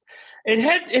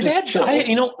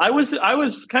 I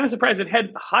was kind of surprised. It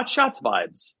had Hot Shots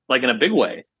vibes, like in a big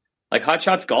way, like Hot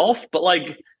Shots golf, but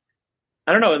like.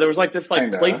 I don't know. There was like this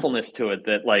playfulness to it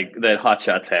that Hot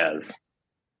Shots has.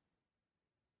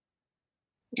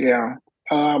 Yeah.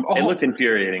 It looked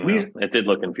infuriating. It did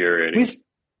look infuriating.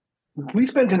 We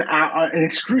spent an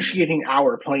excruciating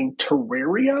hour playing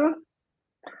Terraria.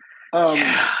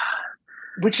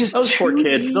 Which is those 2D... poor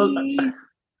kids.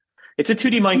 It's a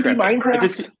 2D Minecraft. 2D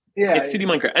Minecraft. It's 2D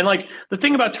Minecraft. And like the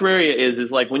thing about Terraria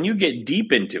is like when you get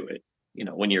deep into it,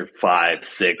 when you're 5,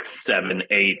 6, 7,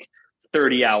 8.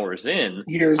 30 hours in,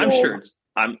 I'm sure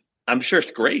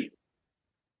it's great.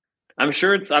 I'm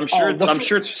sure it's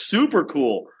super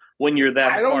cool when you're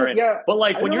that far in. Yeah, but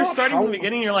like when you're starting from the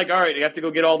beginning, you're like, all right, you have to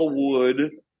go get all the wood,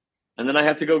 and then I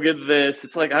have to go get this.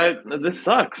 It's like this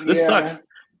sucks. This sucks.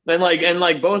 And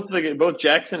like both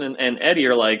Jackson and Eddie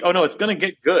are like, oh no, it's gonna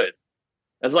get good.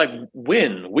 It's like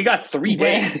when we got 3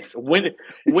 days. When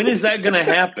is that gonna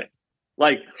happen?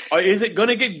 Like, is it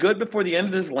gonna get good before the end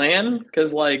of this LAN?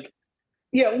 Because like.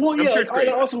 Yeah, well, I'm sure it's great.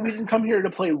 Also, we didn't come here to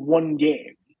play one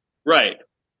game. Right.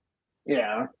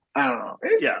 Yeah, I don't know.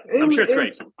 I'm sure it's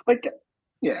great. Like,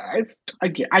 I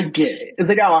get it. It's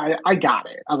like, oh, I got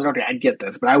it. I was like, okay, I get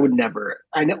this, but I would never.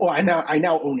 I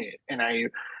now own it, and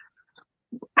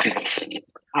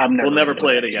We'll never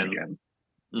play it again.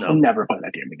 No, I'll never play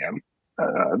that game again.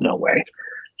 No way.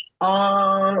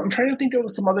 I'm trying to think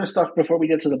of some other stuff before we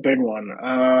get to the big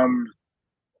one.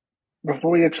 What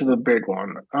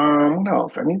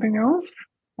else? Anything else?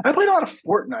 I played a lot of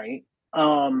Fortnite.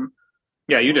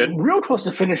 Yeah, you did. Real close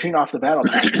to finishing off the battle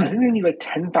pass. I think I need like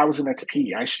 10,000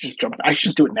 XP. I should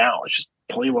just do it now. Let's just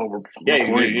play while we're just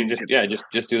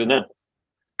do it now.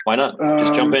 Why not?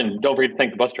 Just jump in. Don't forget to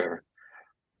thank the bus driver.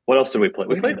 What else did we play?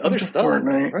 We played other stuff,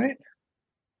 Fortnite. Right?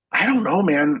 I don't know,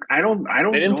 man. I don't. They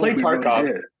didn't play Tarkov.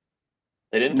 Really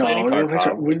they didn't play any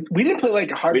Tarkov. We didn't play like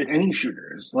any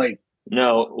shooters. Like.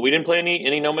 No, we didn't play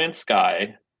any No Man's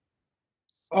Sky.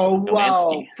 Oh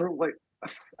wow! For like a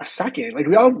second, like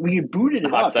we booted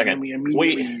it up, and we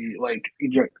immediately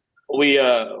we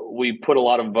put a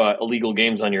lot of illegal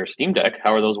games on your Steam Deck.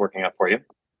 How are those working out for you?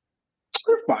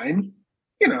 They're fine.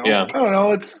 I don't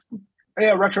know. It's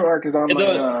RetroArch is on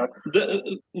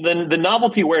the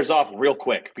novelty wears off real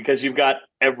quick because you've got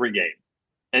every game.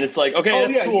 And it's like, okay,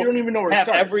 that's cool. You don't even know where to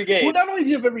start. Every game. Well, not only do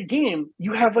you have every game,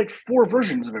 you have like 4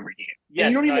 versions of every game.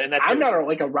 Yes, and I'm not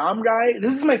like a ROM guy.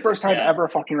 This is my first time ever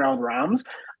fucking around with ROMs.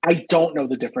 I don't know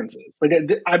the differences. Like,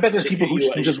 I bet there's Just people get who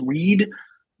you. can just read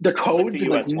the Click the codes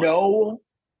and like U.S. one. know.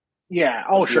 Yeah.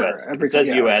 Click Oh, sure. U.S. If Every it time. says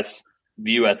Yeah. U.S.,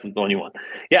 the U.S. is the one you want.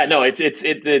 Yeah, no, it's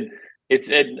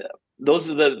those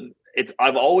are the. It's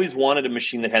I've always wanted a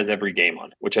machine that has every game on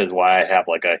it, which is why I have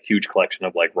like a huge collection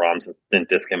of like ROMs and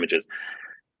disc images.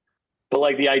 But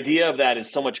like the idea of that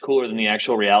is so much cooler than the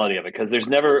actual reality of it because there's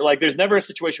never a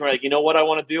situation where like you know what I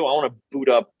want to do I want to boot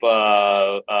up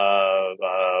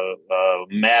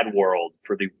Mad World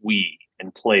for the Wii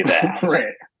and play that. Right.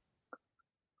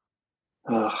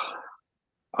 Ugh.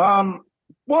 Um.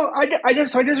 Well, I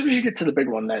guess we should get to the big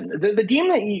one then. The game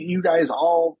that you guys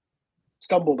all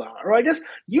stumbled on, or I guess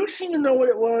you seem to know what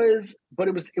it was, but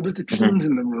it was the Mm-hmm. teens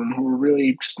in the room who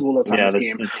really schooled us on Yeah, this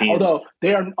game. the Although teens.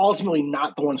 they are ultimately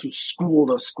not the ones who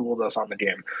schooled us on the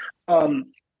game. Um,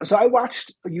 so I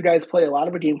watched you guys play a lot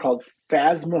of a game called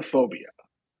Phasmophobia.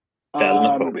 Um,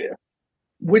 Phasmophobia.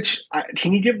 which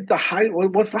can you give the high?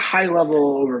 What's the high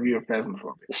level overview of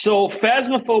Phasmophobia? So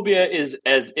Phasmophobia is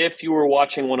as if you were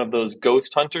watching one of those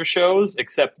ghost hunter shows,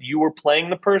 except you were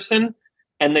playing the person,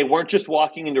 and they weren't just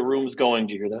walking into rooms going,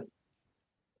 "Did you hear that?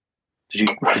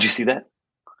 Did you see that?"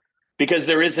 Because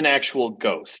there is an actual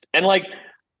ghost, and like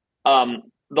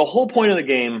the whole point of the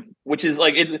game, which is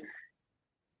like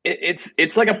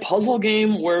it's like a puzzle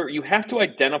game where you have to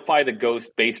identify the ghost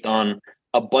based on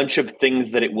a bunch of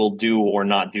things that it will do or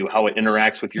not do, how it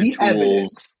interacts with your The tools.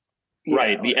 evidence. Yeah,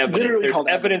 Right, the evidence. literally There's called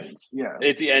evidence.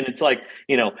 evidence. Yeah. It's like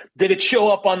did it show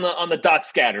up on the dot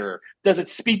scatter? Does it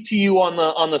speak to you on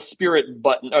the spirit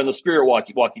button or the spirit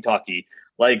walkie talkie?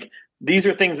 Like these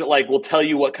are things that like will tell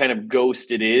you what kind of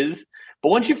ghost it is. But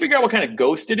once you figure out what kind of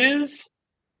ghost it is,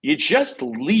 you just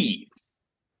leave.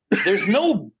 There's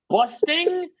no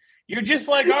busting. You're just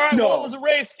like, all right, well, it was No. a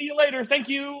race. See you later. Thank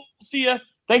you. See ya.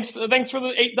 Thanks for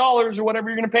the $8 or whatever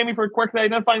you're going to pay me for quickly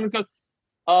identifying this ghost.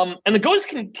 And the ghost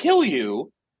can kill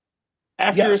you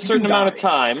after a Yes, you can certain amount of die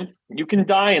time. You can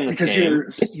die in this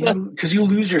because game. you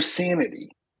lose your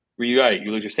sanity. You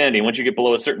lose your sanity. And once you get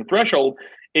below a certain threshold,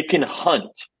 it can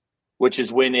hunt, which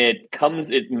is when it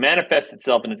manifests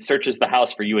itself and it searches the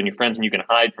house for you and your friends, and you can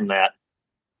hide from that.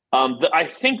 I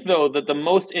think, though, that the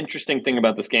most interesting thing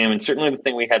about this game, and certainly the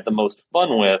thing we had the most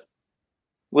fun with,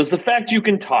 was the fact you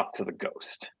can talk to the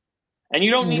ghost. And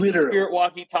you don't need the Literally. spirit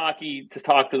walkie-talkie to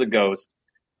talk to the ghost.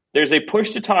 There's a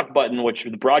push-to-talk button, which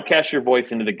broadcasts your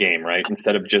voice into the game, right?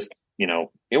 Instead of just,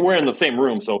 we're in the same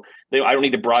room, so I don't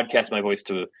need to broadcast my voice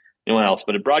to anyone else,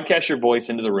 but it broadcasts your voice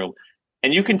into the room.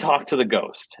 And you can talk to the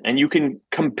ghost. And you can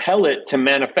compel it to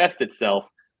manifest itself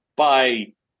by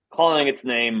calling its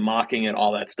name, mocking it,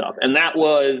 all that stuff. And that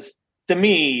was, to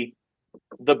me,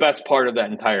 the best part of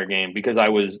that entire game because I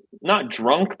was not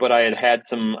drunk, but I'd had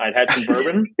some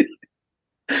bourbon,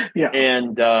 Yeah.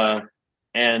 and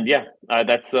yeah,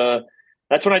 that's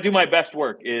when I do my best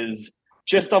work is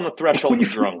just on the threshold of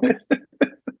drunk.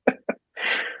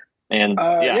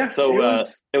 And so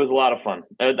it was a lot of fun.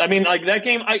 I mean, like that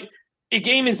game, a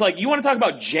game is like, you want to talk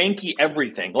about janky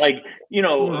everything. Like,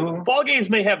 Fall games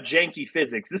may have janky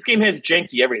physics. This game has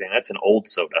janky everything. That's an old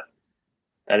soda.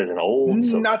 That is an old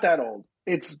soda. Not that old.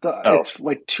 It's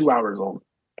like 2 hours old.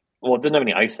 Well, it didn't have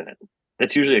any ice in it.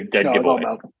 That's usually a dead giveaway.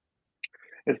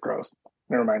 It's gross.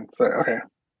 Never mind. So, okay.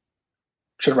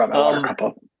 Should have brought my water cup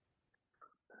up.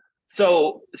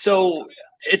 So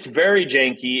it's very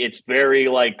janky. It's very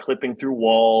like clipping through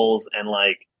walls and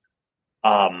like,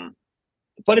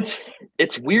 but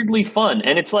it's weirdly fun.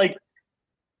 And it's like,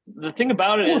 the thing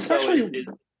about it is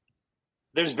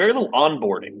there's very little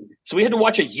onboarding. So we had to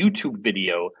watch a YouTube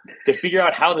video to figure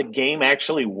out how the game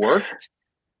actually worked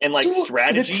and like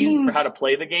strategies for how to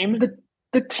play the game.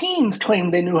 The teens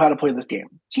claimed they knew how to play this game.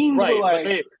 Teens were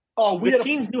like, the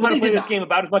teens knew how to play this game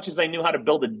about as much as they knew how to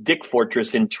build a dick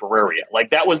fortress in Terraria.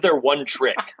 Like that was their one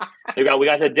trick. we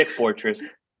got the dick fortress.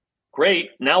 Great.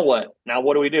 Now what? Now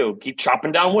what do we do? Keep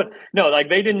chopping down wood? No, like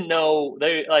they didn't know.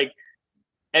 They like,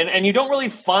 and you don't really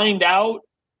find out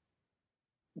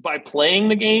by playing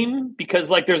the game because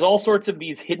like there's all sorts of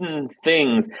these hidden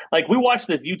things. Like we watched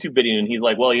this YouTube video and he's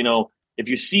like, well, if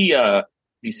you see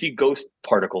ghost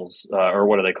particles or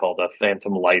what are they called,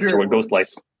 phantom lights spirit or what orbs. Ghost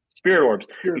lights, spirit orbs.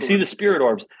 See the spirit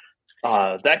orbs.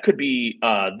 That could be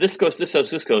this ghost,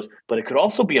 but it could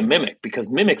also be a mimic because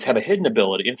mimics have a hidden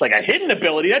ability. It's like a hidden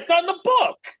ability that's not in the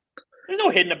book. There's no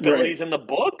hidden abilities in the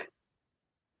book.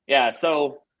 Yeah,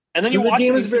 so and then you watch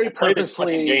game is very play this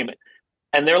fucking game,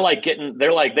 and they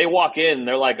walk in,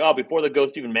 they're like, oh, before the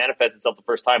ghost even manifests itself the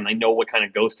first time, they know what kind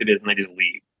of ghost it is, and they just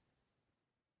leave.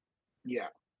 Yeah.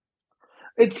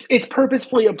 it's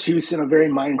purposefully obtuse in a very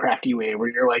Minecrafty way, where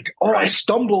you're like, oh, I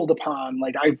stumbled upon,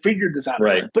 like, I figured this out.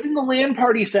 Right. But in the LAN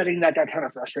party setting, that got kind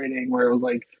of frustrating, where it was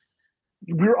like,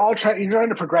 you're trying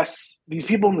to progress these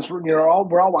people in this room. We're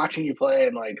all watching you play,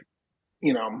 and like,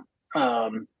 you know,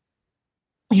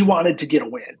 you wanted to get a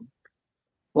win,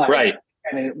 like, right?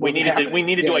 And we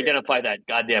needed to identify that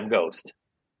goddamn ghost.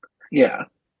 Yeah,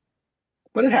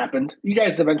 but it happened. You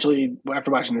guys eventually,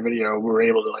 after watching the video, were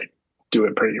able to like do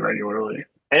it pretty regularly.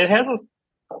 And it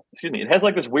has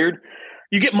like this weird.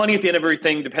 You get money at the end of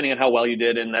everything, depending on how well you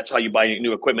did, and that's how you buy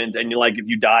new equipment. And you like, if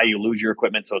you die, you lose your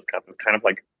equipment, so it's kind of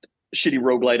like shitty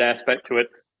roguelite aspect to it.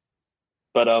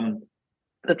 But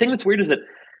the thing that's weird is that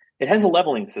it has a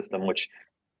leveling system, which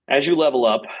as you level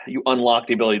up, you unlock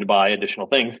the ability to buy additional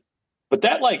things. But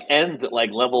that like ends at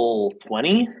like level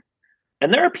 20.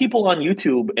 And there are people on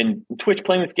YouTube and Twitch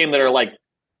playing this game that are like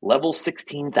level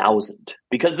 16,000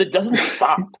 because it doesn't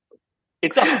stop.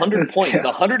 It's 100 points,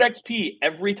 100 XP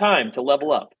every time to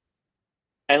level up.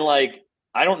 And like,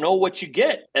 I don't know what you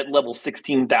get at level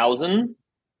 16,000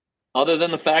 other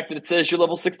than the fact that it says you're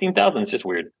level 16,000. It's just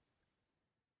weird.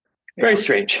 Very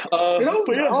strange.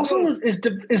 Also, is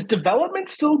development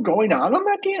still going on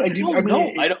that game?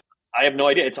 I have no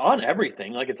idea. It's on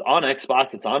everything. Like, it's on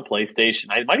Xbox. It's on PlayStation.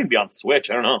 It might even be on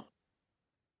Switch. I don't know.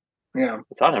 Yeah,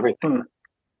 it's on everything.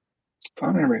 It's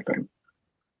on everything.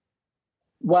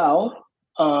 Well,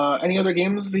 any other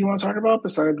games that you want to talk about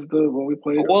besides what we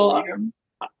played? Well,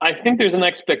 I think there's an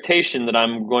expectation that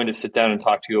I'm going to sit down and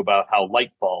talk to you about how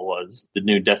Lightfall was, the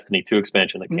new Destiny 2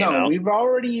 expansion that came out. No, we've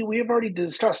already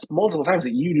discussed multiple times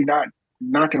that you not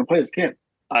going to play this game.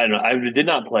 I don't know. I did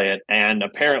not play it, and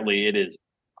apparently it is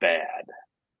bad.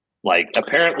 Like,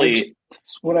 apparently,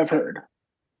 that's what I've heard.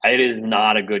 It is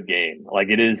not a good game. Like,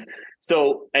 it is.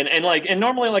 So, and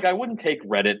normally, like, I wouldn't take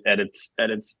Reddit at its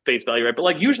face value, right? But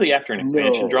like, usually after an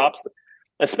expansion drops,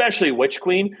 especially Witch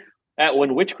Queen.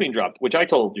 When Witch Queen dropped, which I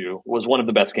told you was one of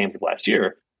the best games of last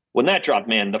year, when that dropped,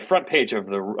 man, the front page of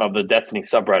the Destiny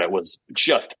subreddit was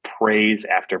just praise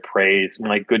after praise.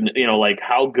 Like, good, like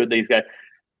how good these guys.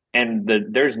 And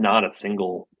there's not a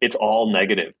single. It's all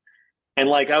negative. And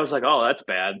like, I was like, oh, that's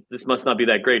bad. This must not be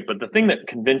that great. But the thing that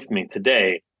convinced me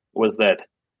today was that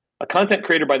a content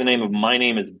creator by the name of My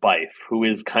Name is Bife, who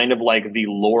is kind of like the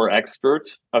lore expert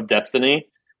of Destiny,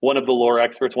 one of the lore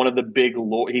experts, one of the big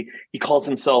lore. He calls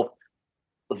himself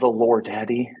the lore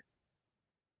daddy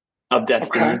of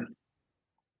Destiny.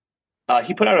 Okay.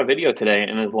 He put out a video today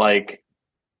and is like,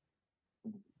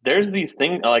 there's these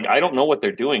things, like, I don't know what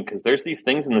they're doing because there's these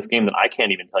things in this game that I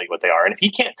can't even tell you what they are. And if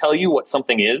he can't tell you what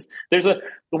something is,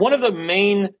 one of the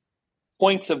main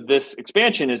points of this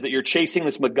expansion is that you're chasing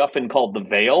this MacGuffin called the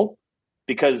Veil,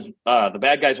 because the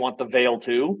bad guys want the Veil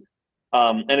too.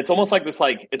 And it's almost like this,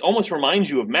 like, it almost reminds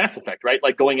you of Mass Effect, right?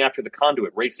 Like going after the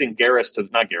Conduit, racing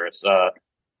not Garrus,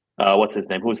 what's his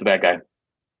name? Who's the bad guy?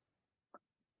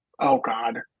 Oh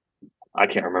God, I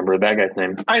can't remember the bad guy's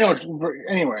name. I know.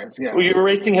 Anyways, yeah. Well, you were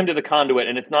racing him to the Conduit,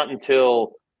 and it's not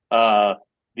until what's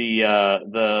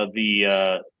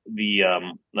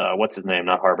his name?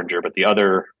 Not Harbinger, but the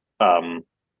other. What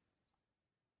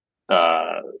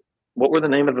were the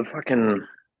name of the fucking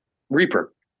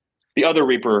Reaper? The other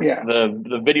Reaper. Yeah.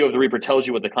 The video of the Reaper tells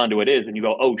you what the Conduit is, and you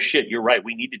go, "Oh shit, you're right.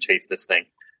 We need to chase this thing."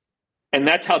 And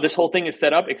that's how this whole thing is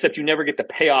set up, except you never get the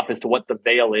payoff as to what the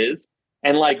Veil is.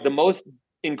 And like, the most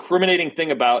incriminating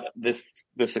thing about this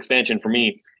expansion for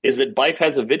me is that Bife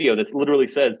has a video that literally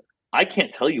says, I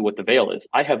can't tell you what the Veil is.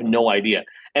 I have no idea.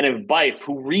 And if Bife,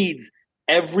 who reads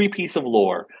every piece of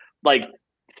lore, like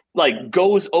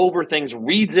goes over things,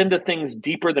 reads into things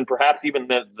deeper than perhaps even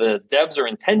the devs are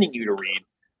intending you to read,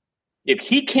 if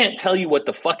he can't tell you what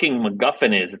the fucking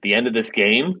MacGuffin is at the end of this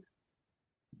game,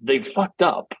 they've fucked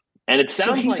up. And it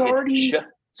sounds people have already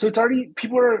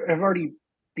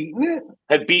beaten it?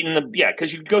 Have beaten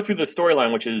because you go through the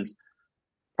storyline, which is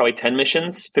probably 10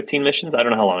 missions, 15 missions. I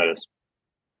don't know how long it is.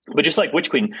 But just like Witch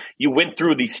Queen, you went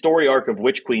through the story arc of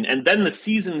Witch Queen, and then the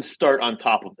seasons start on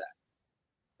top of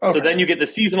that. Okay. So then you get the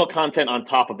seasonal content on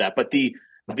top of that. But the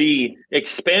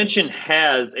expansion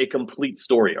has a complete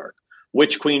story arc.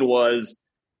 Witch Queen was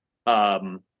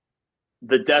the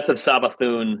death of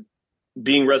Sabathun,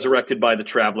 being resurrected by the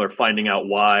Traveler, finding out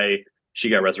why she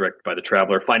got resurrected by the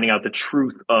Traveler, finding out the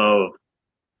truth of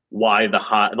why the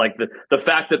Hive, like the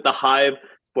fact that the Hive,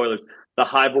 spoilers, the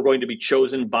Hive were going to be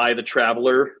chosen by the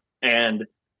Traveler, and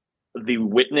the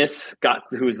Witness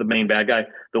who is the main bad guy.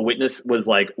 The Witness was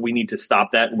like, we need to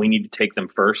stop that, and we need to take them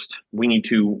first. We need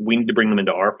to bring them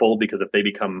into our fold, because if they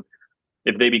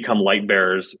become light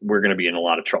bearers, we're going to be in a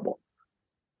lot of trouble.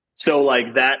 So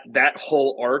like that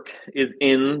whole arc is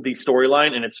in the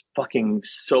storyline, and it's fucking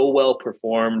so well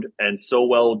performed and so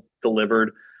well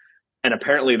delivered. And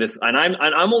apparently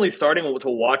I'm only starting to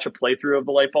watch a playthrough of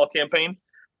the Lightfall campaign,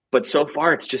 but so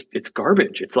far it's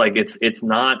garbage. It's like it's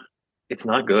not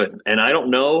good. And I don't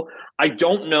know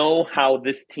how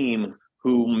this team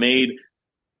who made,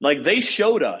 like, they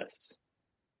showed us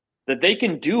that they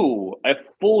can do a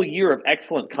full year of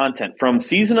excellent content. From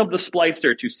Season of the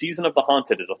Splicer to Season of the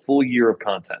Haunted is a full year of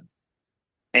content.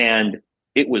 And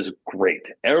it was great.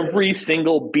 Every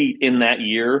single beat in that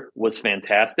year was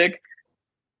fantastic.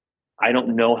 I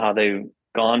don't know how they've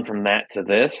gone from that to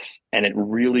this. And it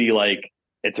really, like,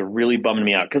 it's really bumming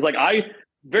me out. Because, like, I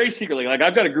very secretly, like,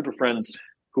 I've got a group of friends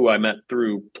who I met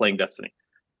through playing Destiny.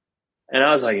 And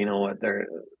I was like, you know what?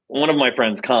 One of my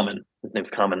friends, Common, his name's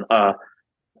Common.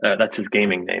 That's his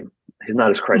gaming name. He's not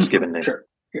his Christ-given name. Sure.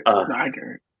 Yeah. No, I get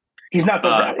it. He's not the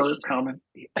rapper, Common.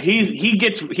 He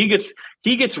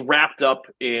gets wrapped up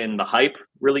in the hype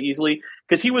really easily,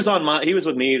 because he was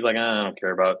with me. He's like, I don't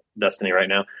care about Destiny right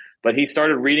now. But he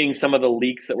started reading some of the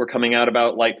leaks that were coming out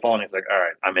about Lightfall, and he's like, all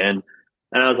right, I'm in.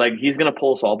 And I was like, he's going to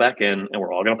pull us all back in, and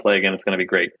we're all going to play again. It's going to be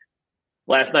great.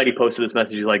 Last night he posted this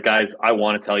message. He's like, guys, I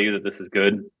want to tell you that this is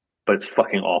good, but it's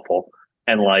fucking awful.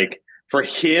 And like, for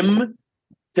him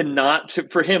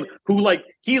who, like,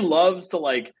 he loves to,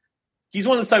 like, he's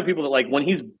one of those type of people that, like, when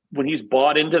he's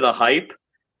bought into the hype,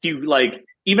 he, like,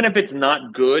 even if it's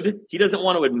not good, he doesn't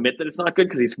want to admit that it's not good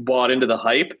because he's bought into the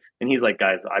hype. And he's like,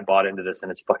 guys, I bought into this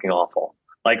and it's fucking awful.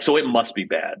 Like, so it must be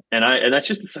bad. And that's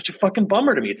just such a fucking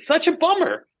bummer to me. It's such a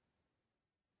bummer.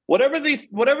 Whatever this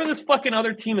fucking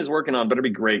other team is working on better be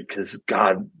great, because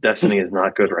God, Destiny is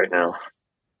not good right now.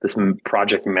 This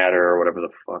Project Matter or whatever the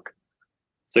fuck.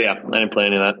 So yeah, I didn't play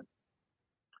any of that.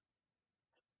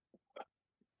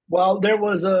 Well, there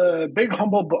was a big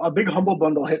humble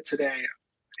bundle hit today.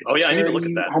 I need to look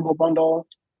at that humble bundle.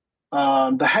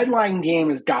 The headline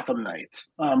game is Gotham Knights.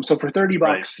 So for $30,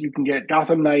 right, you can get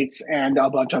Gotham Knights and a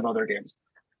bunch of other games.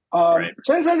 Right.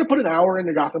 So I decided to put an hour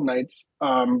into Gotham Knights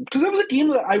because that was a game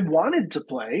that I wanted to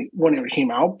play when it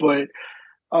came out. But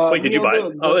wait, did you buy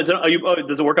it?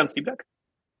 Does it work on Steam Deck?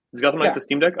 Is Gotham Knights a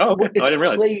Steam Deck? Oh, okay. I didn't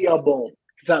realize. Playable.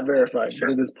 It's not verified, sure,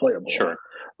 but it is playable. Sure.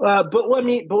 But let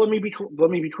me be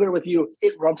clear with you.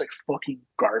 It runs like fucking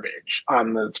garbage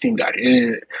on the Steam Deck.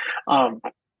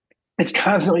 It's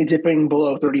constantly dipping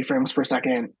below 30 frames per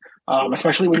second,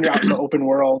 especially when you're out in the open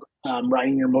world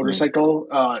riding your motorcycle.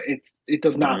 It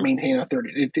does not maintain a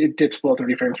 30. It dips below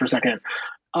 30 frames per second.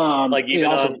 Like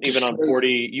even on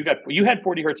 40, you had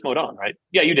 40 hertz mode on, right?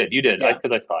 Yeah, you did. Yeah.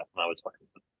 Because I saw it when I was playing.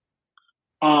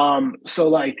 So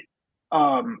like,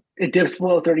 it dips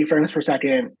below 30 frames per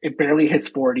second. It barely hits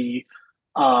 40.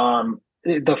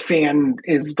 The fan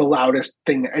is the loudest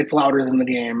thing. It's louder than the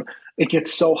game. It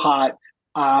gets so hot.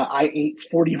 I ate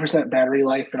 40% battery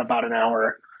life in about an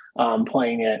hour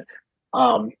playing it.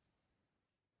 But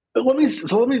let me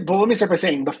start by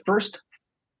saying the first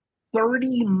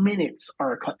 30 minutes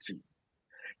are a cutscene.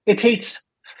 It takes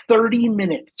 30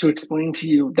 minutes to explain to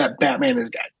you that Batman is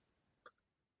dead.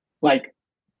 Like,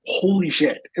 holy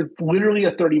shit. It's literally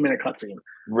a 30-minute cutscene.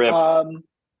 Rip.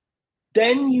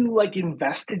 Then you, like,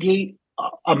 investigate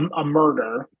a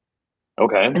murder.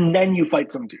 Okay. And then you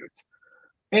fight some dudes.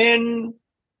 And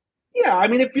yeah, I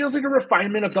mean, it feels like a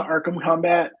refinement of the Arkham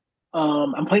combat.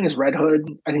 I'm playing as Red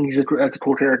Hood. I think that's a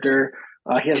cool character.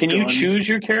 Can you choose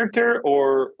your character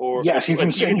or yes, you can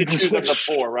choose switch. The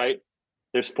 4, right?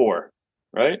 There's 4,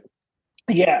 right?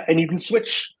 Yeah, and you can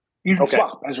switch. You can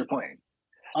swap as you're playing.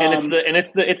 And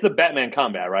it's the Batman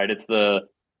combat, right? It's the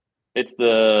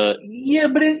yeah,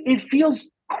 but it feels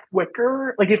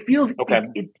quicker. Like, it feels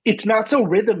it's not so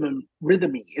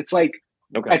rhythmy. It's like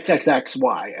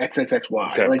XXXY.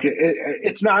 Okay. Like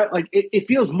it's not like it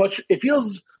feels much. It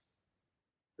feels.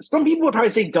 Some people would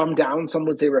probably say dumbed down. Some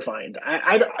would say refined.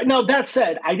 Now that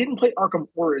said, I didn't play Arkham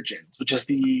Origins, which is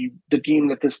the game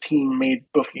that this team made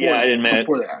before. Yeah, I didn't.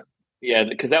 Before that. Yeah,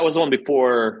 because that was the one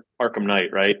before Arkham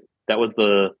Knight, right? That was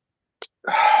the.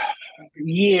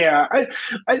 Yeah,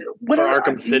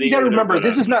 Arkham City. You got to remember,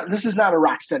 this is not a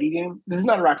Rocksteady game. This is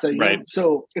not a Rocksteady right. game.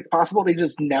 So it's possible they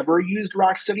just never used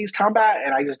Rocksteady's combat,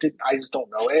 and I just don't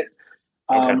know it.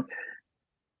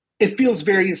 It feels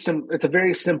very simple. It's a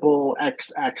very simple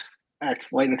X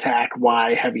light attack,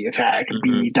 Y heavy attack,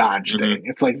 B dodge thing.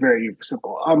 It's like very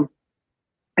simple.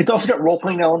 It's also got role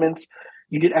playing elements.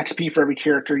 You get XP for every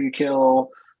character you kill,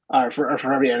 for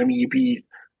every enemy you beat.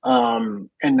 And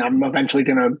I'm eventually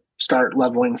gonna start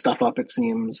leveling stuff up, it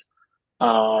seems.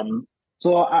 So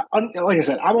like I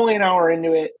said, I'm only an hour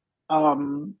into it.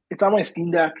 It's on my Steam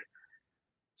Deck.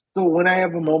 So when I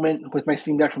have a moment with my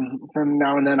Steam Deck from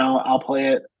now and then, I'll play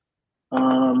it,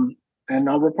 and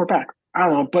I'll report back. I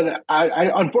don't know, but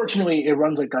I unfortunately it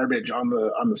runs like garbage on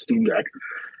the Steam Deck.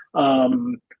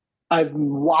 Um, I'm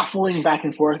waffling back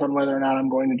and forth on whether or not I'm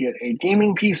going to get a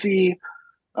gaming PC.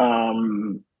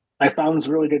 I found this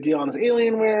really good deal on this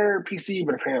Alienware PC,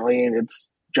 but apparently it's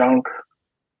junk.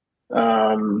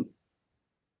 Um,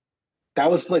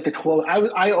 that was like the close. I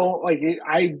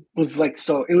was like,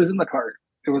 so it was in the cart.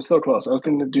 It was so close. I was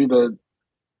going to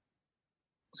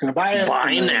buy it.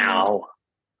 Buy now.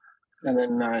 And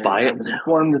then Buy I it was now.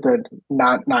 informed that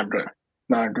not good,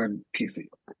 not a good PC.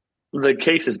 The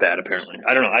case is bad, apparently.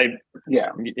 I don't know. Yeah.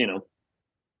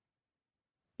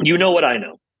 You know what I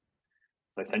know.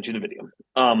 I sent you the video.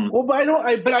 Well, but I don't.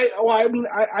 I mean,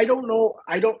 I don't know.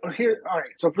 I don't here. All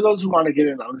right. So for those who want to get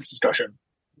in on this discussion,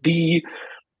 the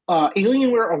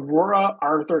Alienware Aurora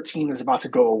R13 is about to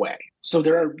go away. So the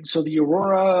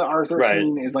Aurora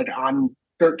R13 is like on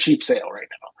dirt cheap sale right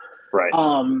now. Right.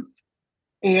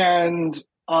 And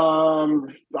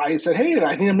I said, hey,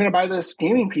 I think I'm going to buy this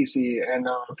gaming PC, and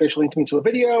Fish linked me to a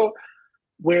video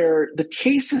where the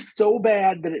case is so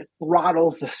bad that it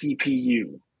throttles the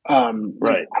CPU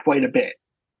right. quite a bit.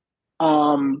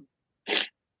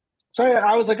 So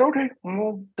I was like, okay,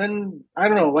 well then I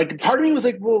don't know. Like part of me was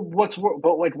like, well, what's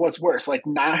worse, like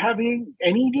not having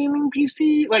any gaming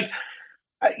PC? Like,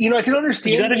 I can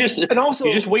understand. You gotta and also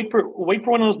you just wait for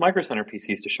one of those Micro Center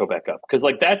PCs to show back up, because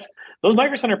like those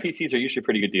Micro Center PCs are usually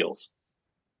pretty good deals.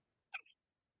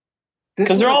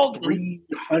 Because they're all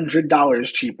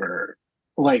 $300 cheaper.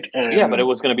 Like yeah, but it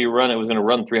was going to run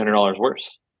 $300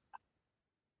 worse.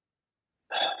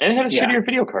 And it had a shittier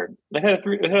video card. It had a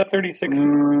 3060.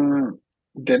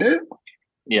 Did it?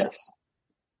 Yes.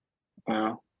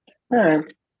 Wow. All right.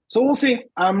 So we'll see.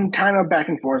 I'm kind of back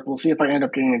and forth. We'll see if I end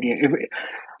up getting a game.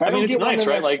 It's nice,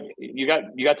 right? Like you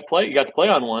got to play. You got to play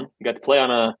on one. You got to play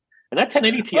on and that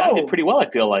 1080 Ti did pretty well, I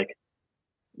feel like.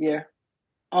 Yeah.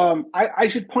 I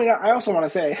should point out. I also want to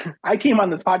say I came on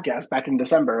this podcast back in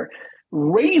December,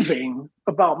 raving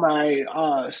about my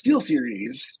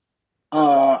SteelSeries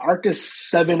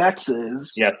Arctis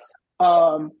 7Xs. Yes.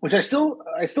 Which I still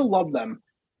love them.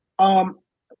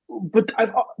 But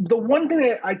the one thing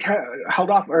that I kind of held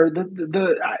off, or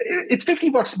it's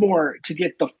 $50 more to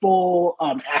get the full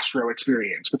Astro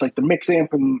experience with like the mix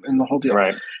amp and the whole deal.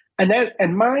 Right. And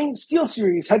my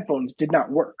SteelSeries headphones did not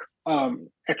work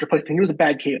after placing. It was a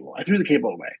bad cable. I threw the cable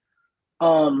away.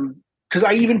 Because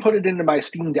I even put it into my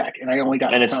Steam Deck, and I only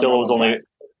got. And it still was only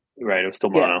right. It was still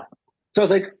mono. Yeah. So I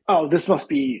was like, "Oh, this must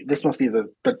be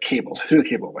the cables." I threw the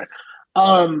cable away.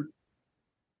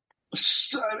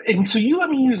 So you let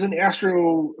me use a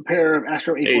pair of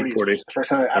Astro A40s. The first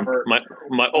time I ever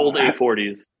my old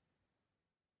A40s.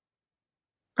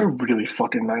 They're really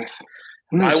fucking nice.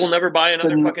 I will never buy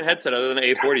another fucking headset other than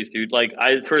A40s, dude. Like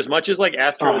for as much as like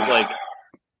Astro is like,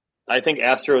 I think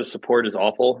Astro's support is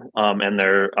awful. And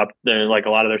they're like a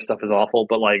lot of their stuff is awful,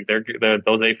 but like they're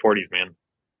those A40s, man.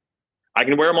 I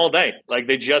can wear them all day. Like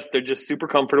they're just super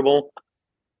comfortable.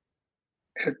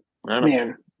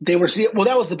 Man, they were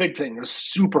that was the big thing. They were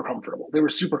super comfortable.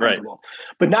 Right.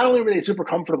 But not only were they super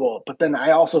comfortable, but then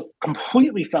I also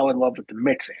completely fell in love with the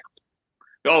mix amp.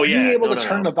 Oh yeah, being able to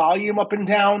turn the volume up and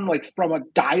down like from a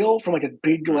dial, from like a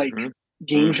big like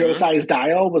game show size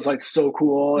dial, was like so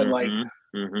cool. And like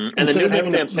and the new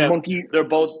mix amps they're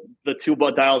both, the two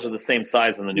dials are the same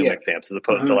size in the new mix amps, as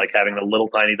opposed to like having the little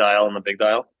tiny dial and the big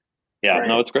dial. Yeah, right.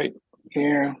 No, it's great.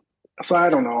 Yeah. So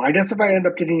I don't know. I guess if I end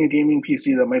up getting a gaming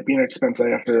PC, that might be an expense I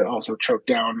have to also choke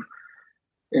down,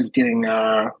 is getting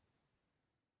the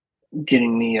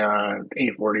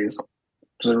A40s.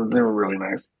 They were really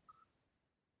nice.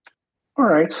 All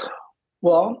right.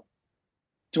 Well,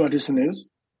 do you want to do some news?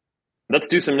 Let's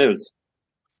do some news.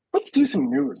 Let's do some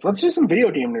news. Let's do some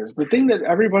video game news. The thing that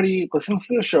everybody listens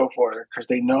to the show for, because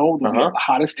they know the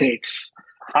hottest takes.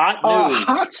 Hot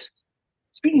news.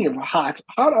 Speaking of hot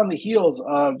on the heels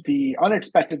of the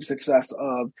unexpected success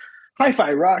of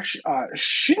Hi-Fi Rush,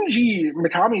 Shinji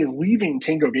Mikami is leaving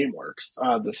Tango Gameworks,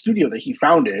 the studio that he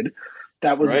founded,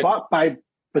 that was bought by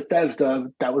Bethesda,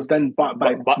 that was then bought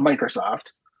by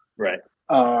Microsoft. Right.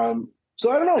 So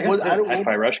I don't know.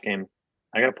 Hi-Fi Rush game.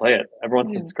 I gotta play it. Everyone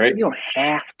says it's great. You don't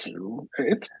have to.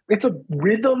 It's a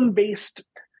rhythm-based.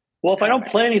 Well, if I don't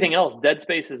play anything else, Dead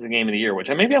Space is the game of the year, which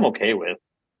maybe I'm okay with.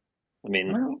 I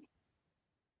mean,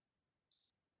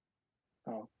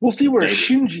 we'll see where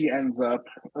Shinji ends up.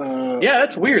 Yeah,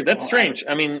 that's weird. That's strange.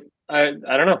 I mean, I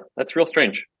don't know. That's real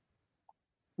strange.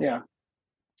 Yeah.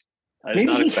 I did Maybe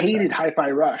not he expect that. hated Hi-Fi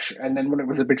Rush, and then when it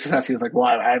was a big success, he was like, "Well,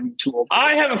 I'm too old for I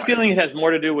this have a now." feeling it has more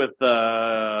to do with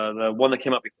the one that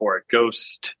came out before it,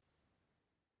 Ghost.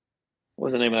 What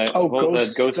was the name of that? Oh, What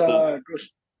was that? Ghost of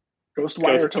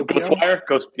Ghostwire Tokyo. Ghostwire,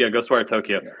 Ghostwire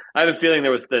Tokyo. Yeah. I have a feeling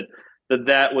there was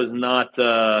that was not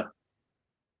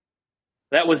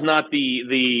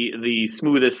the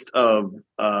smoothest of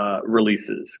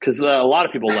releases because a lot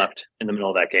of people left in the middle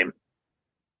of that game,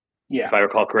 Yeah, if I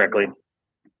recall correctly.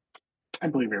 I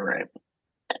believe you're right.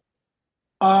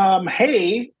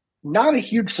 Hey, not a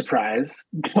huge surprise,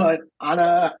 but on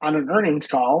an earnings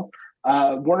call,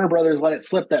 Warner Brothers let it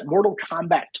slip that Mortal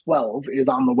Kombat 12 is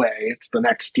on the way. It's the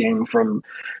next game from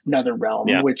NetherRealm,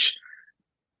 Yeah. which,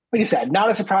 like you said, not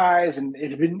a surprise, and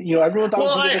it had been, everyone thought it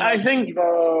was Well, going to I think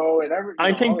Evo and all this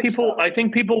stuff. I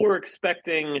think people were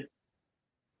expecting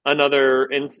another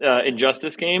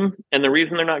Injustice game, and the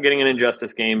reason they're not getting an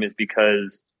Injustice game is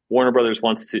because Warner Brothers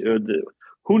wants to.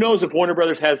 Who knows if Warner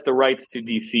Brothers has the rights to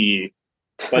DC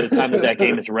by the time that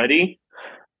game is ready?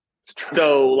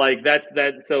 So like that's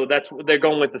they're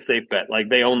going with the safe bet. Like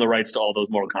they own the rights to all those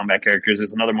Mortal Kombat characters.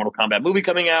 There's another Mortal Kombat movie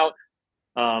coming out,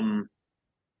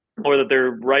 or that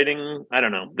they're writing. I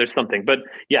don't know. There's something, but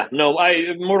yeah, no.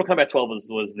 Mortal Kombat 12 was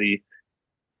the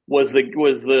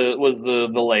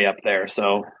layup there.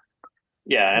 So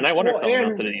yeah, and I wonder if they'll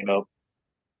announce it at Evo.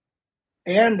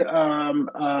 And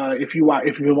if you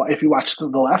watch The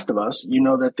Last of Us, you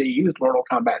know that they used Mortal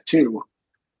Kombat 2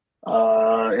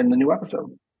 in the new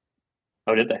episode.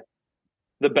 Oh, did they?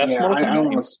 The best Yeah, Mortal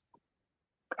Kombat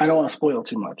I don't want to spoil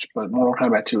too much, but Mortal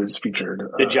Kombat 2 is featured.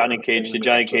 Did Johnny Cage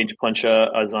punch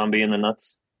a zombie in the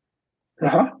nuts?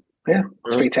 Yeah,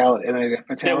 it's fatality.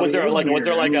 Yeah, was there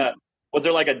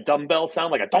like a dumbbell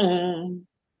sound, like a dong?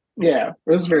 Yeah,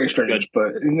 it was very strange,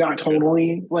 but not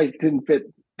totally didn't fit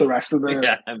the rest of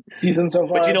the season so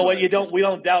far. But you know what? We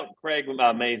don't doubt Craig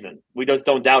Mazin. We just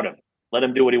don't doubt him. Let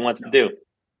him do what he wants to do.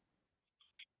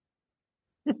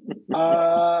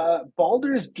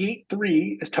 Baldur's Gate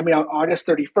 3 is coming out August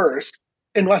 31st,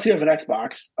 unless you have an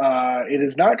Xbox. It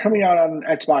is not coming out on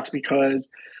Xbox because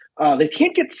they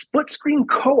can't get split screen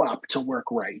co-op to work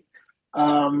right.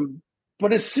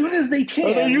 But as soon as they can...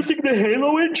 Are they using the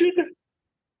Halo engine?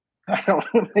 I don't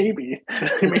know, maybe.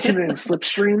 They're making it in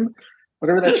Slipstream,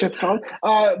 whatever that shit's called.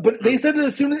 But they said that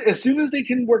as soon as they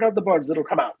can work out the bugs, it'll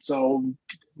come out. So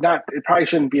it probably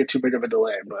shouldn't be too big of a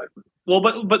delay, but... Well,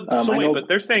 but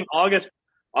they're saying August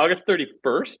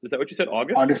 31st. Is that what you said?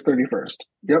 August 31st.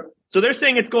 Yep. So they're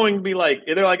saying it's going to be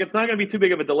they're like it's not going to be too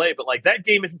big of a delay, but like that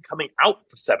game isn't coming out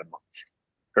for 7 months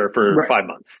or for 5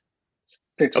 months.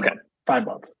 6 okay. months. 5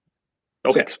 months.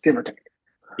 Okay. 6, give or take.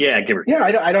 Yeah, give or take. Yeah,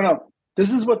 I don't know.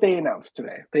 This is what they announced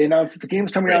today. They announced that the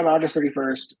game's coming out on August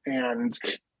 31st,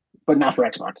 but not for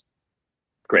Xbox.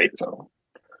 Great. So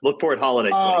look for it holiday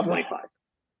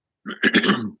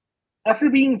 2025.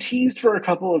 After being teased for a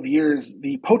couple of years,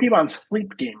 the Pokemon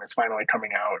Sleep game is finally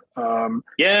coming out.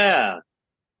 Yeah.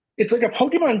 It's like a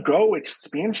Pokemon Go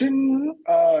expansion.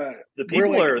 The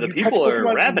people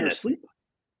are ravenous.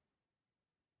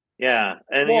 Yeah,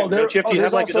 and don't you have to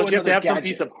have some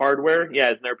piece of hardware? Yeah,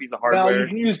 isn't there a piece of hardware? Well,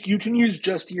 you can use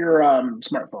just your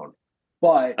smartphone,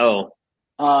 but so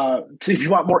if you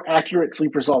want more accurate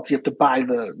sleep results, you have to buy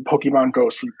the Pokemon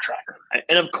Go sleep tracker.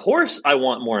 And of course, I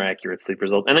want more accurate sleep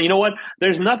results. And you know what?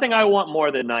 There's nothing I want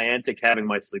more than Niantic having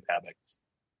my sleep habits.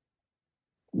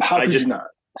 How could you not?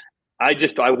 I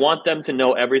want them to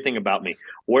know everything about me,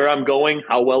 where I'm going,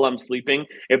 how well I'm sleeping.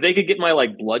 If they could get my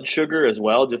blood sugar as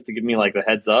well, just to give me the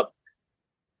heads up.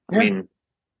 I mean,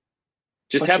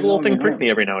 just have a little thing prick me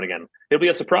every now and again. It'll be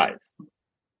a surprise.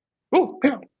 Ooh,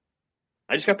 yeah.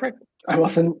 I just got pricked. I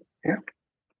wasn't. Yeah.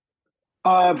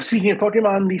 Speaking of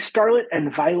Pokemon, the Scarlet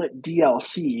and Violet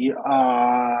DLC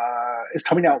is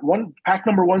coming out. Pack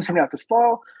number 1 is coming out this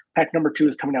fall. Pack number 2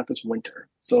 is coming out this winter.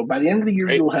 So by the end of the year,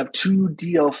 you'll have 2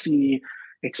 DLC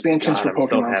expansions for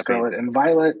Pokemon Scarlet and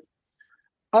Violet.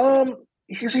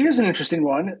 Here's an interesting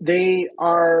one. They're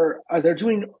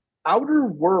doing Outer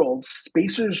Worlds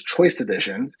Spacer's Choice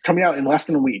Edition coming out in less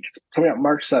than a week. It's coming out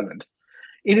March 7th.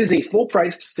 It is a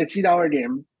full-priced $60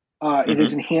 game. It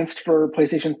is enhanced for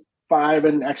PlayStation 5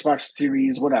 and Xbox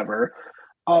Series, whatever.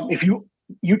 If you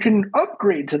can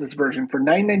upgrade to this version for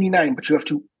 $9.99, but you have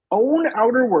to own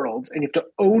Outer Worlds and you have to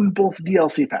own both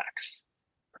DLC packs.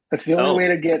 That's the only way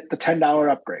to get the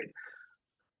 $10 upgrade.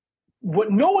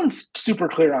 What no one's super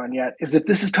clear on yet is that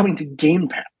this is coming to Game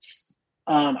Pass.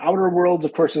 Outer Worlds,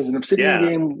 of course, is an Obsidian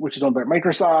game, which is owned by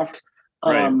Microsoft.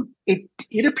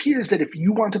 It appears that if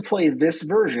you want to play this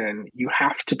version, you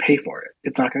have to pay for it.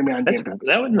 It's not going to be on Game Pass.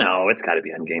 No, it's got to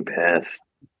be on Game Pass.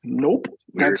 Nope.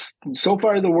 Weird. That's so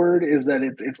far the word is that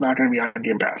it's not going to be on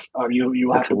Game Pass. You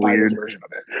will have to buy this version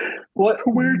of it. What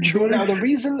weird choice. Now the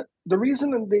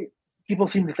reason people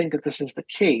seem to think that this is the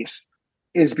case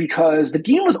is because the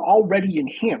game was already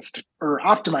enhanced or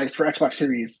optimized for Xbox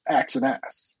Series X and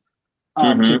S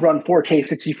to run 4K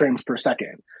 60 frames per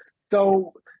second.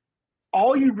 So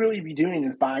all you'd really be doing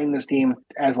is buying this game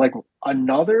as like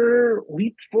another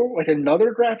leap forward, like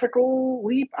another graphical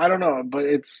leap. I don't know, but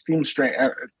it seems strange.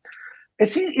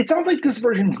 It sounds like this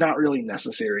version's not really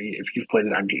necessary if you've played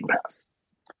it on Game Pass.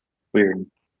 Weird.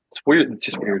 It's weird. It's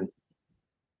just weird.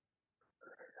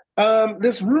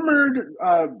 This rumored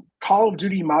Call of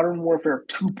Duty Modern Warfare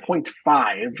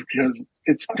 2.5, because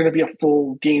it's going to be a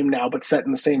full game now, but set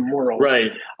in the same world.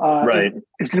 Right.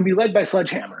 It's going to be led by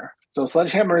Sledgehammer. So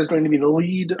Sledgehammer is going to be the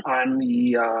lead on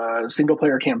the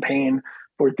single-player campaign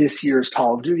for this year's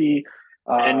Call of Duty.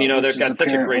 And, they've got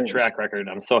such a great track record.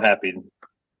 I'm so happy.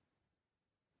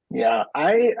 Yeah,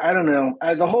 I don't know.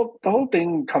 The whole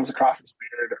thing comes across as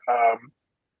weird.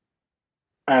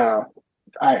 The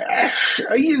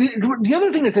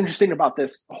other thing that's interesting about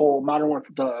this whole Modern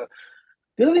Warfare,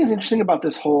 the other thing that's interesting about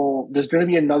this whole, there's going to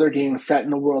be another game set in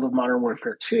the world of Modern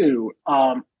Warfare 2,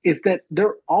 is that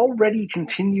they're already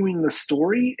continuing the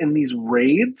story in these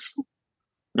raids.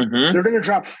 Mm-hmm. They're going to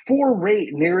drop 4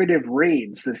 narrative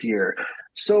raids this year.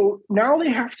 So now they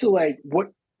have to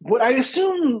what I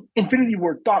assume Infinity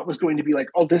Ward thought was going to be like,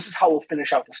 oh, this is how we'll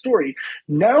finish out the story,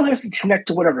 now has to connect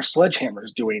to whatever Sledgehammer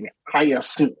is doing, I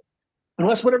assume.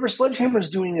 Unless whatever Sledgehammer is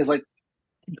doing is like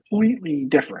completely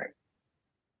different.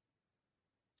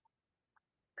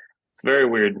 It's very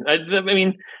weird. I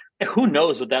mean, who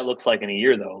knows what that looks like in a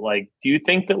year, though? Like, do you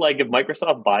think that, like, if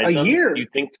Microsoft buys them, year, do you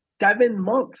think 7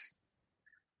 months?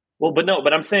 Well,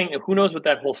 but I'm saying, who knows what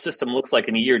that whole system looks like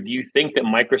in a year? Do you think that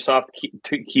Microsoft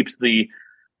keeps the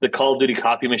Call of Duty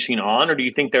copy machine on, or do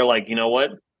you think they're like, you know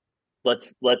what,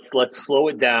 let's slow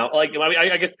it down? Like,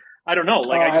 I guess I don't know.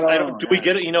 Like, I don't. Do we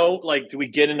get it? Do we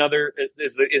get another?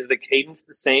 Is the cadence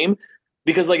the same?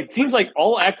 Because like it seems like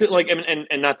all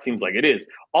and not seems like it is.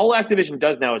 All Activision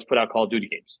does now is put out Call of Duty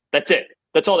games. That's it.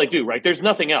 That's all they do, right? There's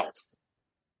nothing else.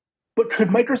 But could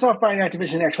Microsoft buying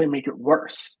Activision actually make it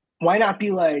worse? Why not be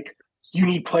like, you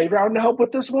need Playground to help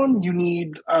with this one, you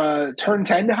need Turn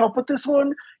 10 to help with this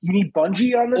one, you need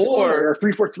Bungie on this one, or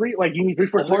 343, like you need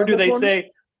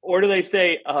 343. Or do they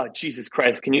say, oh, Jesus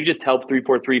Christ, can you just help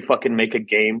 343 fucking make a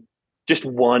game? Just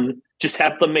one. Just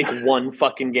have them make one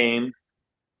fucking game.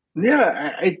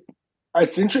 Yeah,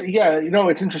 it's interesting. Yeah,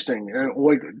 it's interesting.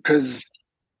 Because,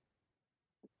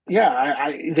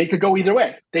 they could go either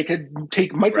way. They could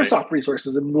take Microsoft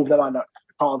resources and move them on to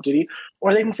Call of Duty,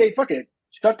 or they can say, fuck it,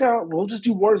 shut down, we'll just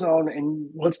do Warzone,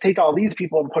 and let's take all these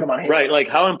people and put them on Halo. Right, like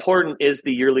how important is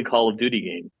the yearly Call of Duty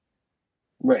game?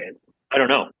 Right. I don't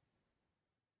know.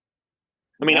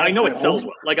 I mean, I know it sells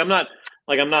well. I'm not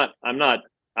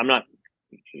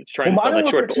trying to sell that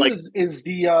short, but like is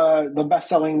the best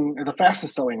selling, the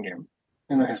fastest selling game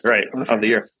in the history of the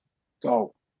year.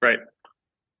 So right.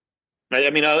 I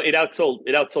mean, it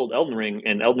outsold Elden Ring,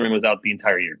 and Elden Ring was out the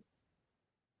entire year.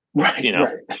 Right.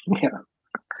 Right. Yeah.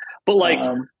 But like,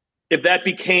 if that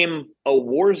became a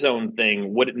Warzone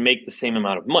thing, would it make the same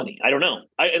amount of money? I don't know.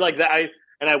 I like that.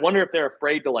 I wonder if they're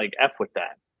afraid to like F with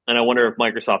that. And I wonder if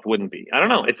Microsoft wouldn't be. I don't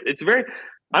know. It's very.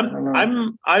 I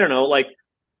don't know. Like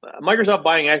Microsoft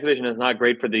buying Activision is not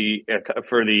great for the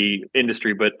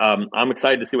industry, but I'm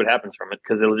excited to see what happens from it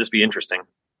because it'll just be interesting.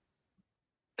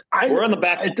 We're on the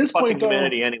back at this point,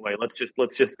 humanity anyway. Let's just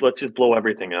blow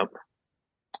everything up.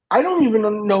 I don't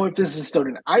even know if this is still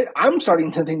going to. I'm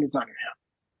starting to think it's not going to happen.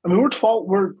 I mean,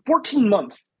 we're 14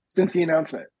 months since the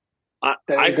announcement. I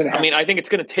think it's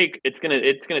going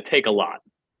to take a lot,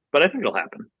 but I think it'll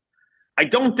happen. I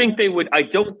don't think they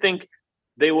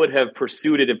would have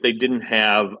pursued it if they didn't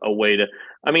have a way to.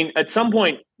 I mean, at some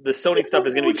point, the Sony stuff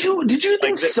is going to be. Did you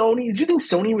think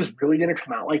Sony was really going to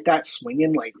come out like that,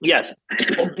 swinging like? Yes,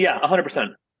 yeah,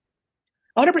 100%,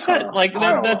 100%. Like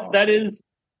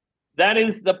that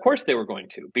is of course they were going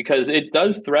to, because it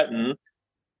does threaten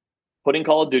putting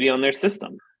Call of Duty on their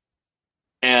system,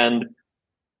 and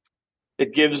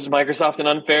it gives Microsoft an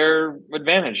unfair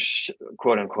advantage,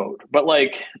 quote unquote. But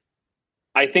like,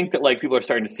 I think that like people are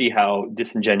starting to see how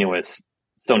disingenuous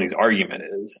Sony's argument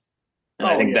is, and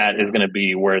I think that is going to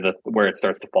be where it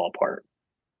starts to fall apart.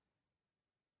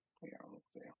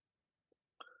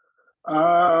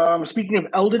 Speaking of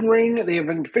Elden Ring, they have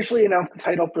officially announced the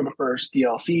title for the first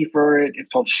DLC for it. It's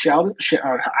called Shadow.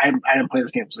 I didn't play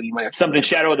this game, so you might have something.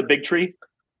 Shadow of the Big Tree.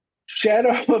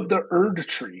 Shadow of the Erd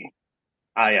Tree.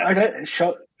 Ah, yes.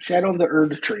 Shadow of the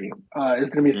Erd Tree is going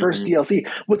to be the first Mm-hmm. DLC.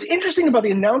 What's interesting about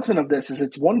the announcement of this is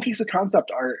it's one piece of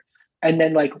concept art, and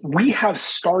then like we have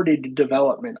started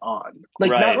development on,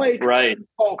 like not Right, like right,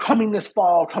 oh coming this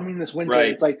fall, coming this winter.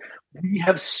 right. It's like we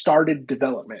have started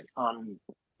development on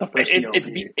the first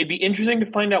DLC. It'd be interesting to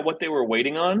find out what they were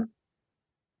waiting on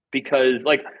because,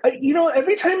 like,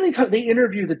 Every time they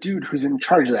interview the dude who's in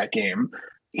charge of that game,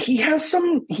 he has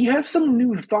some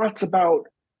new thoughts about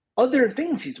other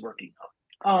things he's working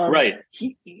on. right,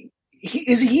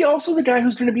 He also the guy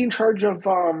who's going to be in charge of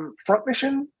Front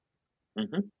Mission?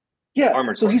 mm-hmm. Yeah.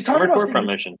 Armored So Core, he's talking Armored Core about Front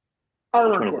Mission.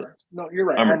 Armored Core. No, you're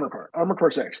right. Armored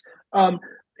Core 6.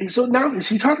 So now he's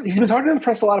been talking to the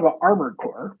press a lot about Armored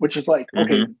Core, which is like,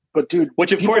 okay, but dude,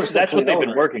 which of course that's what they've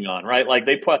been working on, right? Like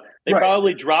they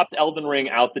probably dropped Elden Ring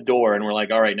out the door and were like,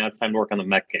 all right, now it's time to work on the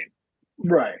mech game.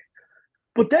 Right.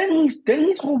 But then he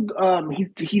told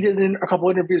he did in a couple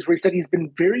interviews where he said he's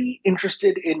been very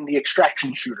interested in the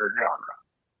extraction shooter genre.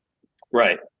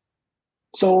 Right.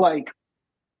 So like,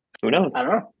 who knows? I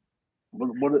don't know.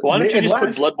 Why don't you just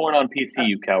put Bloodborne on PC,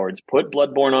 you cowards? Put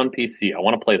Bloodborne on PC. I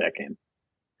want to play that game.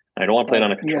 I don't want to play it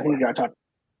on a controller. Yeah, I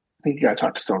think you got to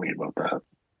talk to Sony about that.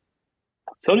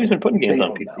 Sony's been putting games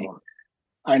on PC.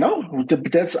 I know.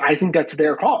 I think that's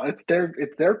their call. That's their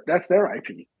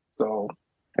IP. So.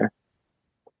 Fair.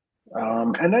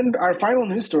 And then our final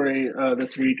news story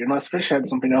this week, unless Fish had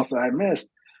something else that I missed.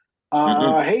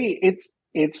 Hey,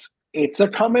 it's a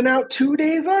coming out 2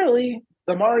 days early.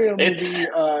 The Mario movie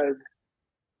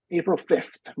April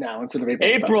 5th now instead of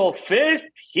April 5th.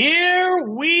 Here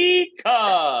we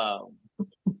come.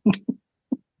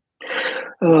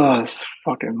 Oh, this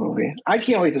fucking movie! I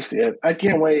can't wait to see it. I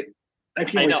can't wait. I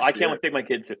know. I can't wait to take my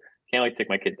kid to. Can't wait to take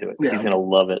my kid to it. Yeah. He's gonna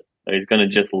love it. He's gonna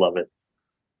just love it.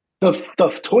 The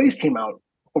toys came out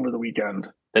over the weekend.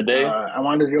 Did they? I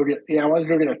wanted to go get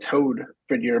a Toad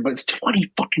figure, but it's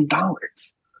 $20 fucking.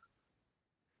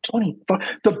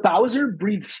 The Bowser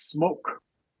breathes smoke.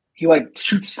 He like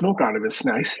shoots smoke out of his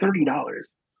snout. He's $30.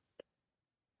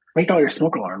 Make all your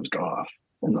smoke alarms go off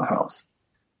in the house.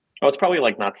 Oh, it's probably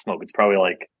like not smoke. It's probably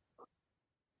like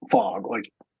fog.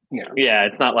 Like yeah.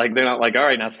 It's not like they're not like all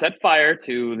right now set fire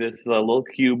to this little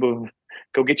cube of.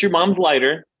 Go get your mom's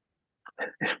lighter.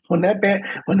 When that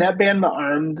band The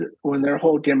Armed, when their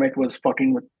whole gimmick was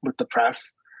fucking with the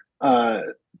press, they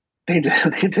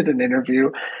did an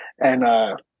interview, and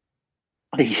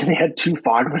they had 2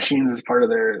 fog machines as part of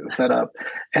their setup,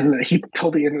 and he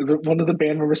told one of the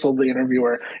band members told the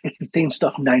interviewer, "It's the same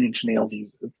stuff 9 Inch Nails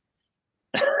uses."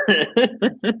 That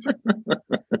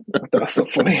was so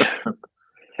funny.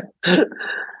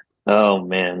 Oh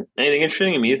man! Anything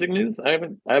interesting in music news? I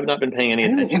have not been paying any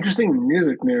attention. Interesting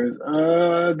music news.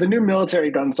 The new Military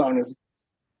Gun song is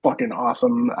fucking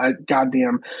awesome.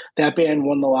 Goddamn, that band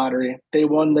won the lottery. They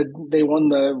won the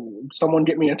someone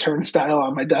get me a turnstile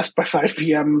on my desk by 5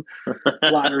 p.m.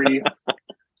 lottery.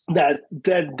 that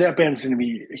band's going to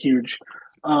be huge.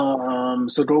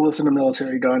 So go listen to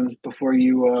Military Gun before they're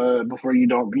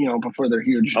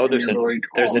huge. Oh, there's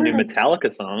a new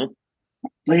Metallica song.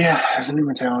 Yeah, there's a new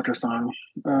Metallica song.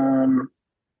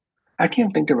 I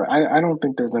can't think of it. I don't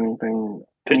think there's anything.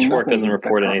 Pitchfork doesn't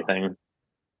report anything.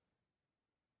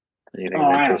 I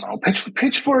don't know.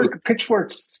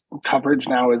 Pitchfork's coverage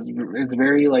now is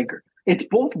very like it's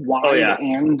both wide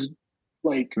and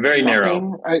like very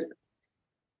narrow.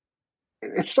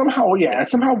 It's somehow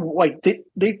like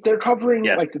they're covering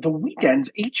like the Weeknd's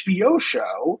HBO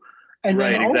show. And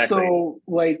then also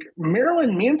like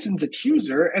Marilyn Manson's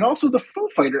Accuser, and also the Foo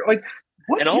Fighter. Like,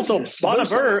 and also Bon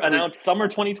Iver announced summer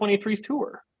 2023's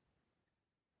tour.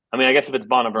 I mean, I guess if it's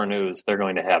Bon Iver news, they're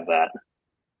going to have that.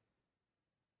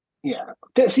 Yeah,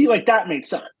 see, like that makes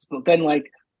sense. But then,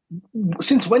 like,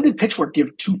 since when did Pitchfork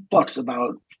give 2 fucks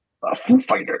about Foo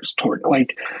Fighters tour?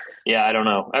 Like, yeah, I don't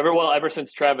know. Ever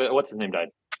since Travis, what's his name, died.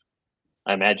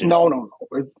 I imagine. No.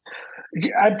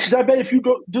 Because I bet if you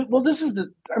go, well, this is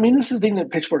the thing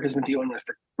that Pitchfork has been dealing with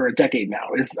for a decade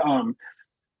now. Is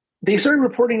they started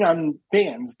reporting on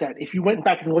bands that if you went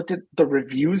back and looked at the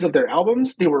reviews of their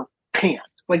albums, they were panned,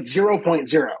 like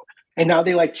 0.0, and now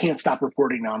they like can't stop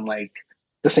reporting on like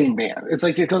the same band. It's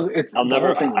like it does. I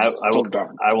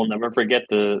will never forget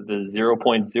the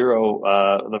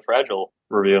 0.0 the Fragile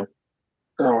review.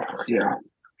 Oh yeah,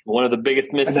 one of the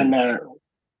biggest misses.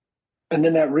 And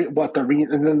then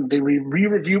they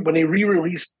re-reviewed when they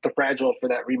re-released the Fragile for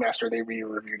that remaster. They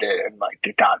re-reviewed it and like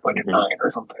it got like a 9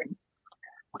 or something.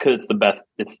 Because it's the best.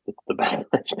 It's the best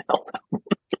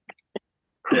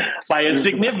by a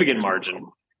significant margin.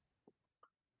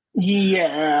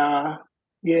 Yeah.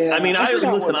 I mean, I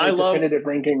love definitive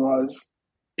ranking was.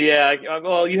 Yeah,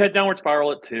 well, you had Downward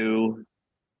Spiral at 2.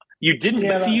 You didn't, Yeah,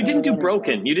 but see, you didn't do that makes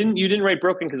Broken. sense. You didn't write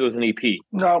Broken because it was an EP.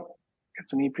 No,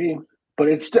 it's an EP, but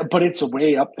it's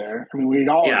way up there. I mean,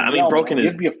 Yeah, I we mean, all know Broken you'd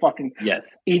is be a fucking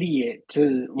yes, idiot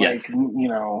to like yes.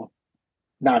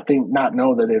 not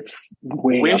know that it's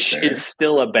way up Wish is there.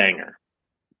 still a banger.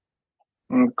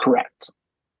 Correct.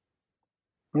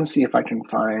 Let me see if I can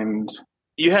find.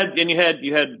 You had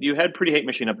Pretty Hate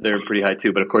Machine up there pretty high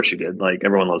too, but of course you did. Like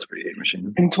everyone loves Pretty Hate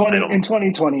Machine. I In don't.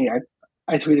 2020,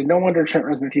 I tweeted, no wonder Trent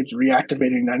Reznor keeps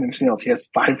reactivating Nine Inch Nails. He has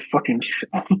 5 fucking.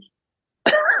 uh,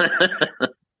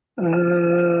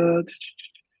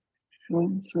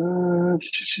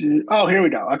 oh, here we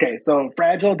go. Okay, so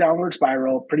Fragile, Downward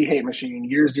Spiral, Pretty Hate Machine,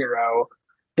 Year Zero,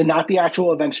 the Not the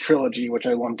Actual Events trilogy, which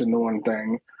I lumped into one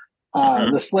thing.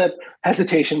 Mm-hmm. The Slip,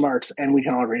 Hesitation Marks, and we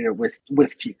can all read it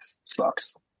with teeth.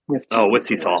 Sucks. With teeth. Oh, With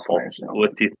Teeth's awful.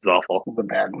 With Teeth is awful.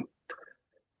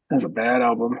 That's a bad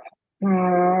album.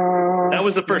 That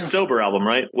was the first sober album,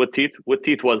 right? With Teeth. With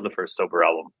Teeth was the first sober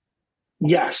album.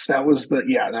 Yes, that was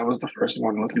the first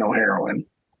one with no heroin.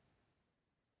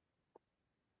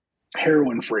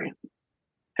 Heroin free.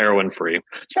 Heroin free.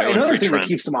 Another thing that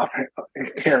keeps them off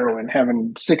heroin,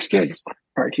 having 6 kids,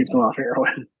 probably keeps them off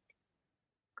heroin.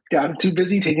 Yeah, I'm too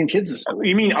busy taking kids to school. Do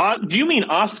you mean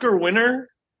Oscar winner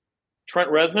Trent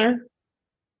Reznor?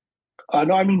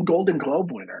 No, I mean Golden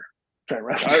Globe winner Trent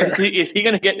Reznor. Is he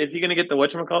gonna get the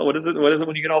whatchamacallit? What is it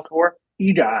when you get all 4?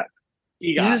 He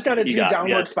just got to do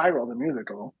Downward Spiral, the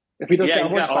musical. If he does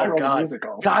Downward Spiral, the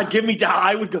musical. God, give me down.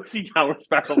 I would go see Downward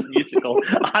Spiral, the musical.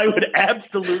 I would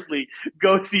absolutely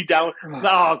go see Down.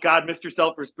 Oh, God, Mr.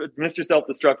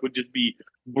 Self-Destruct would just be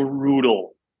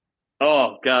brutal.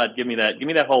 Oh, God, give me that. Give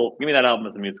me that album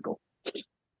as a musical.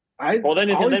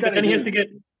 Then he has to get.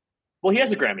 Well, he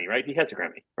has a Grammy, right? He has a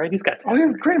Grammy, right? He's got that. Oh, he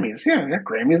has Grammys. Yeah,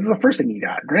 Grammys is the first thing he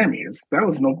got. Grammys. That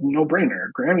was no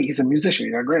brainer. Grammy. He's a musician.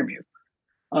 He got Grammys.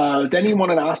 Then he won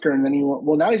an Oscar, and then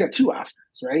now he's got 2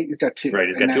 Oscars, right? He's got 2. Right,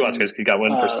 he's got 2 Oscars. He got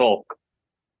one for Soul.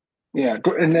 Yeah,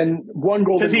 and then 1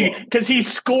 Golden Globe. Because he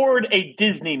scored a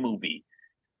Disney movie,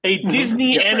 a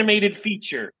Disney animated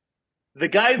feature. The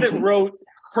guy that wrote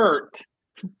Hurt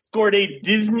scored a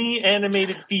Disney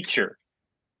animated feature.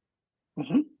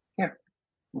 Mm-hmm. Yeah.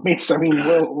 I mean,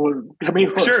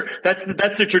 sure. That's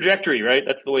the trajectory, right?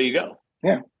 That's the way you go.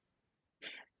 Yeah.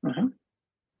 Mm-hmm.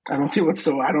 I don't see what's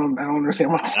so. I don't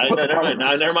understand what's.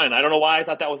 Never mind. I don't know why I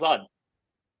thought that was odd.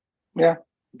 Yeah,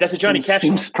 that's a Johnny Cash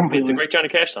song. It's a great Johnny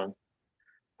Cash song.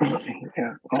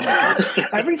 Yeah. Oh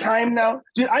every time now,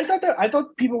 dude. I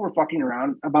thought people were fucking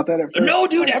around about that at first. No,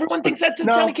 dude. Everyone thinks that's a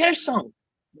Johnny Cash song.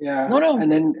 Yeah. No.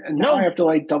 And now I have to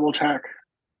like double check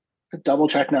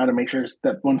now to make sure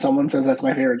that when someone says that's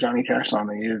my favorite Johnny Cash song,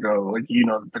 then you go like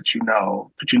but it's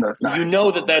not.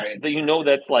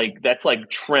 That's like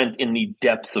Trent in the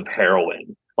depths of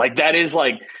heroin. Like that is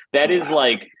like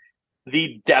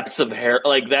the depths of hair.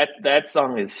 Like that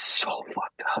song is so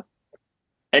fucked up.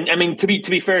 And I mean, to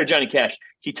be fair to Johnny Cash,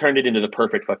 he turned it into the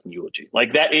perfect fucking eulogy.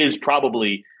 Like that is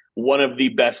probably one of the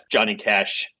best Johnny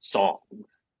Cash songs.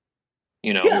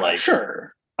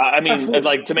 Sure. I mean, absolutely.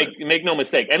 like to make no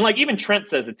mistake, and like even Trent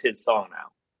says it's his song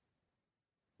now.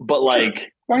 But like, sure.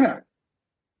 Why not?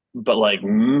 But like,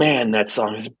 man, that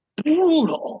song is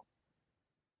brutal.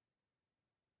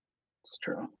 It's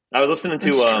true. I was listening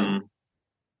to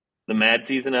the Mad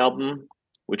Season album,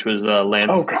 which was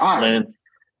Lance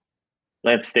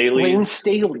Staley. Lane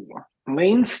Staley.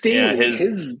 Yeah,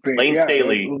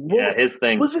 Staley. Yeah, his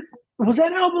thing. Was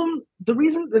that album the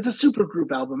reason? It's a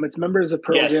supergroup album. It's members of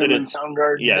Pearl Jam and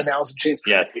Soundgarden and Alice in Chains.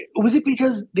 Yes. Was it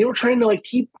because they were trying to like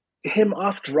keep him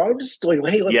off drugs? Like,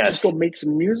 hey, let's just go make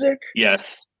some music.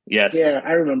 Yes. Yeah,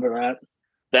 I remember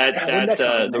that.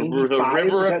 The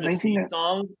River of Deceit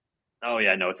song. Oh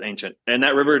yeah, no, it's ancient. And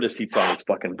that River of Deceit song is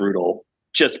fucking brutal.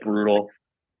 Just brutal.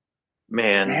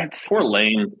 Man, poor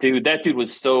Lane, dude. That dude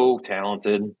was so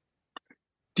talented.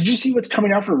 Did you see what's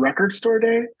coming out for Record Store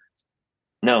Day?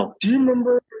 No. Do you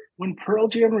remember when Pearl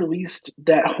Jam released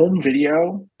that home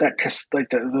video? They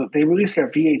released a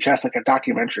VHS, like a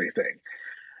documentary thing.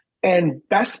 And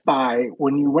Best Buy,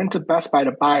 when you went to Best Buy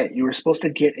to buy it, you were supposed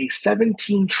to get a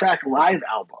 17-track live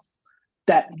album.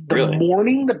 That the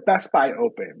morning the Best Buy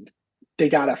opened, they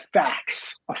got a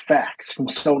fax from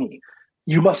Sony.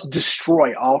 You must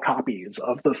destroy all copies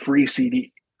of the free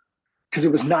CD. Because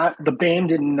it was not, the band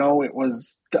didn't know it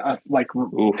was that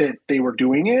they were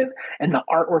doing it, and the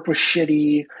artwork was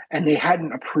shitty, and they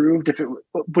hadn't approved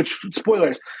which,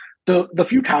 spoilers, the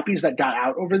few copies that got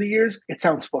out over the years, it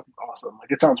sounds fucking awesome.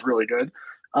 Like, it sounds really good.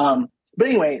 But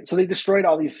anyway, so they destroyed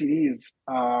all these CDs.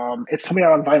 It's coming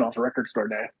out on vinyl for Record Store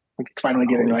Day. Like, it's finally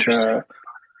getting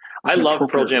I love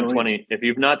Pearl Jam release. 20. If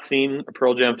you've not seen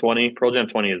Pearl Jam 20, Pearl Jam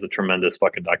 20 is a tremendous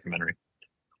fucking documentary.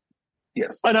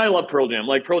 Yes. And I love Pearl Jam.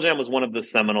 Like, Pearl Jam was one of the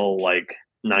seminal, like,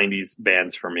 90s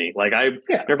bands for me. Like,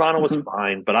 Nirvana was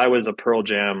fine, but I was a Pearl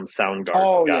Jam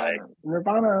Soundgarden guy. Yeah.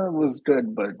 Nirvana was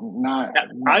good, but not.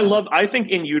 I think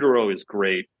In Utero is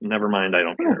great. Never mind, I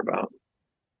don't care about.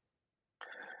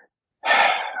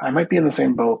 I might be in the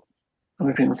same boat.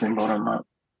 on that.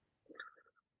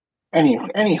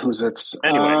 Anywho's it's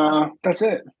anyway. That's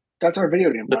it. That's our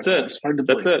video game. That's podcast. it.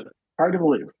 That's it. Hard to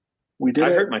believe. We did. I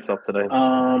hurt myself today.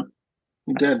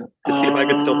 You did to see if I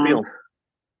could still feel.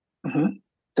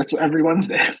 That's every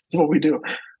Wednesday. That's what we do.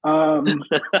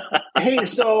 Hey,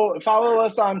 so follow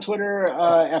us on Twitter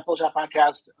at Bullshot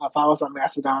Podcast. Follow us on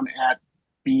Mastodon at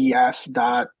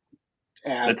bs.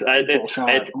 It's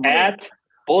at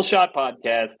Bullshot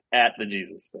Podcast at the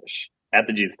Jesus Fish at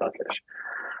the Jesus.fish.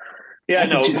 Yeah,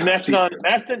 no, Mastodon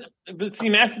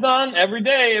every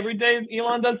day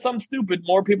Elon does something stupid.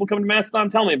 More people come to Mastodon,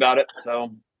 tell me about it.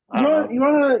 So you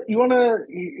wanna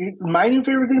my new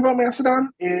favorite thing about Mastodon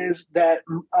is that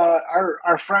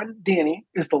our friend Danny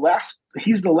is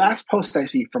he's the last post I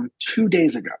see from 2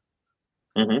 days ago.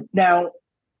 Mm-hmm. Now,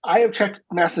 I have checked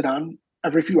Mastodon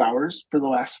every few hours for the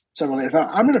last several days. Now,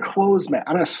 I'm going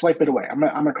to swipe it away. I'm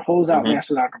going to close out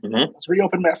Mastodon. Let's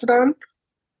reopen Mastodon.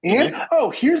 And,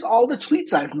 here's all the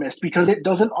tweets I've missed because it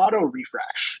doesn't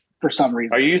auto-refresh for some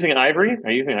reason. Are you using an Ivory?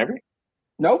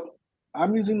 Nope.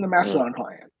 I'm using the Mastodon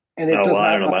client. And it does not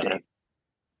I don't know update. About that.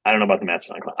 I don't know about the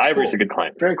Mastodon client. Ivory's a good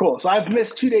client. Very cool. So I've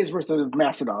missed 2 days worth of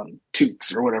Mastodon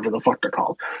toots or whatever the fuck they're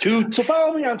called. Toots. So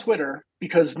follow me on Twitter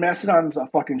because Mastodon's a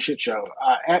fucking shit show.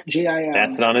 At JIM.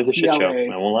 Mastodon is a shit show. I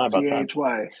won't lie about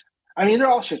that. I mean, they're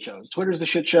all shit shows. Twitter's the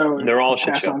shit show. They're all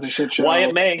shit shows. Mastodon's a shit show.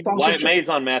 Wyatt May's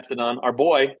on Mastodon. Our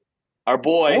boy,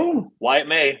 Wyatt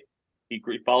May. He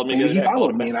followed me. Maybe he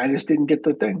followed me, and I just didn't get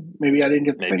the thing. Maybe I didn't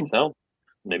get the thing. Maybe so.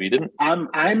 Maybe you didn't. I'm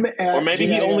at or maybe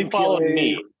he only followed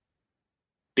me.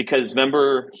 Because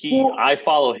remember, I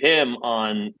follow him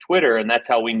on Twitter, and that's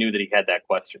how we knew that he had that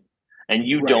question. And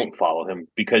you don't follow him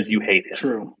because you hate him.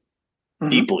 True.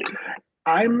 Deeply.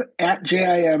 I'm at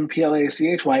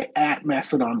JIMPLACHY at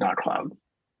mastodon.cloud.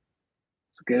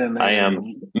 So get in there. I am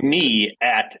me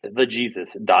at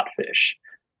thejesus.fish.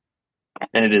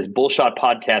 And it is Bullshot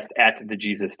Podcast at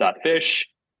thejesus.fish.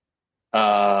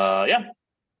 Yeah.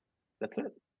 That's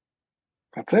it.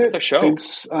 It's a show.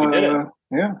 Thanks, we did it.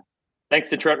 Yeah. Thanks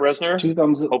to Trent Reznor. 2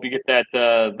 thumbs up. Hope you get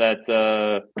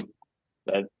the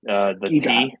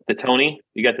T, the Tony.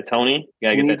 You got the Tony. You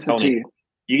gotta get that Tony.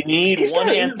 You need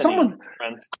Anthony.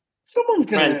 Someone's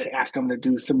gonna ask him to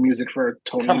do some music for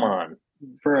Tony. Come on,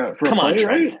 for Trent.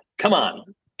 Right? Come on,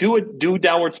 do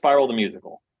Downward Spiral the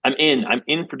musical. I'm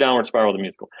in for Downward Spiral the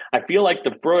musical. I feel like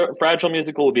the Fragile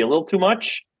musical would be a little too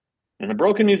much, and the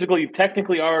Broken musical you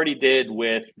technically already did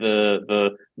with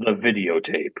the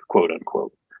videotape, quote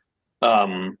unquote.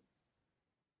 So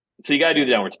you gotta do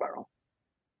the Downward Spiral.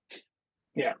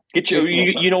 Yeah.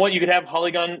 You know what? You could have a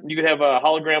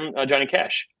hologram Johnny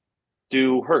Cash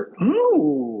do Hurt.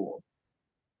 Ooh.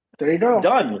 There you go.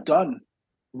 Done.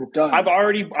 I've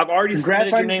already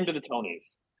submitted your name to the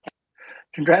Tonys.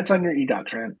 Congrats on your EDOT,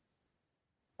 Trent.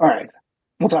 All right.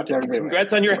 We'll talk to everybody.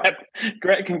 Congrats on your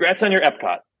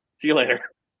Epcot. See you later.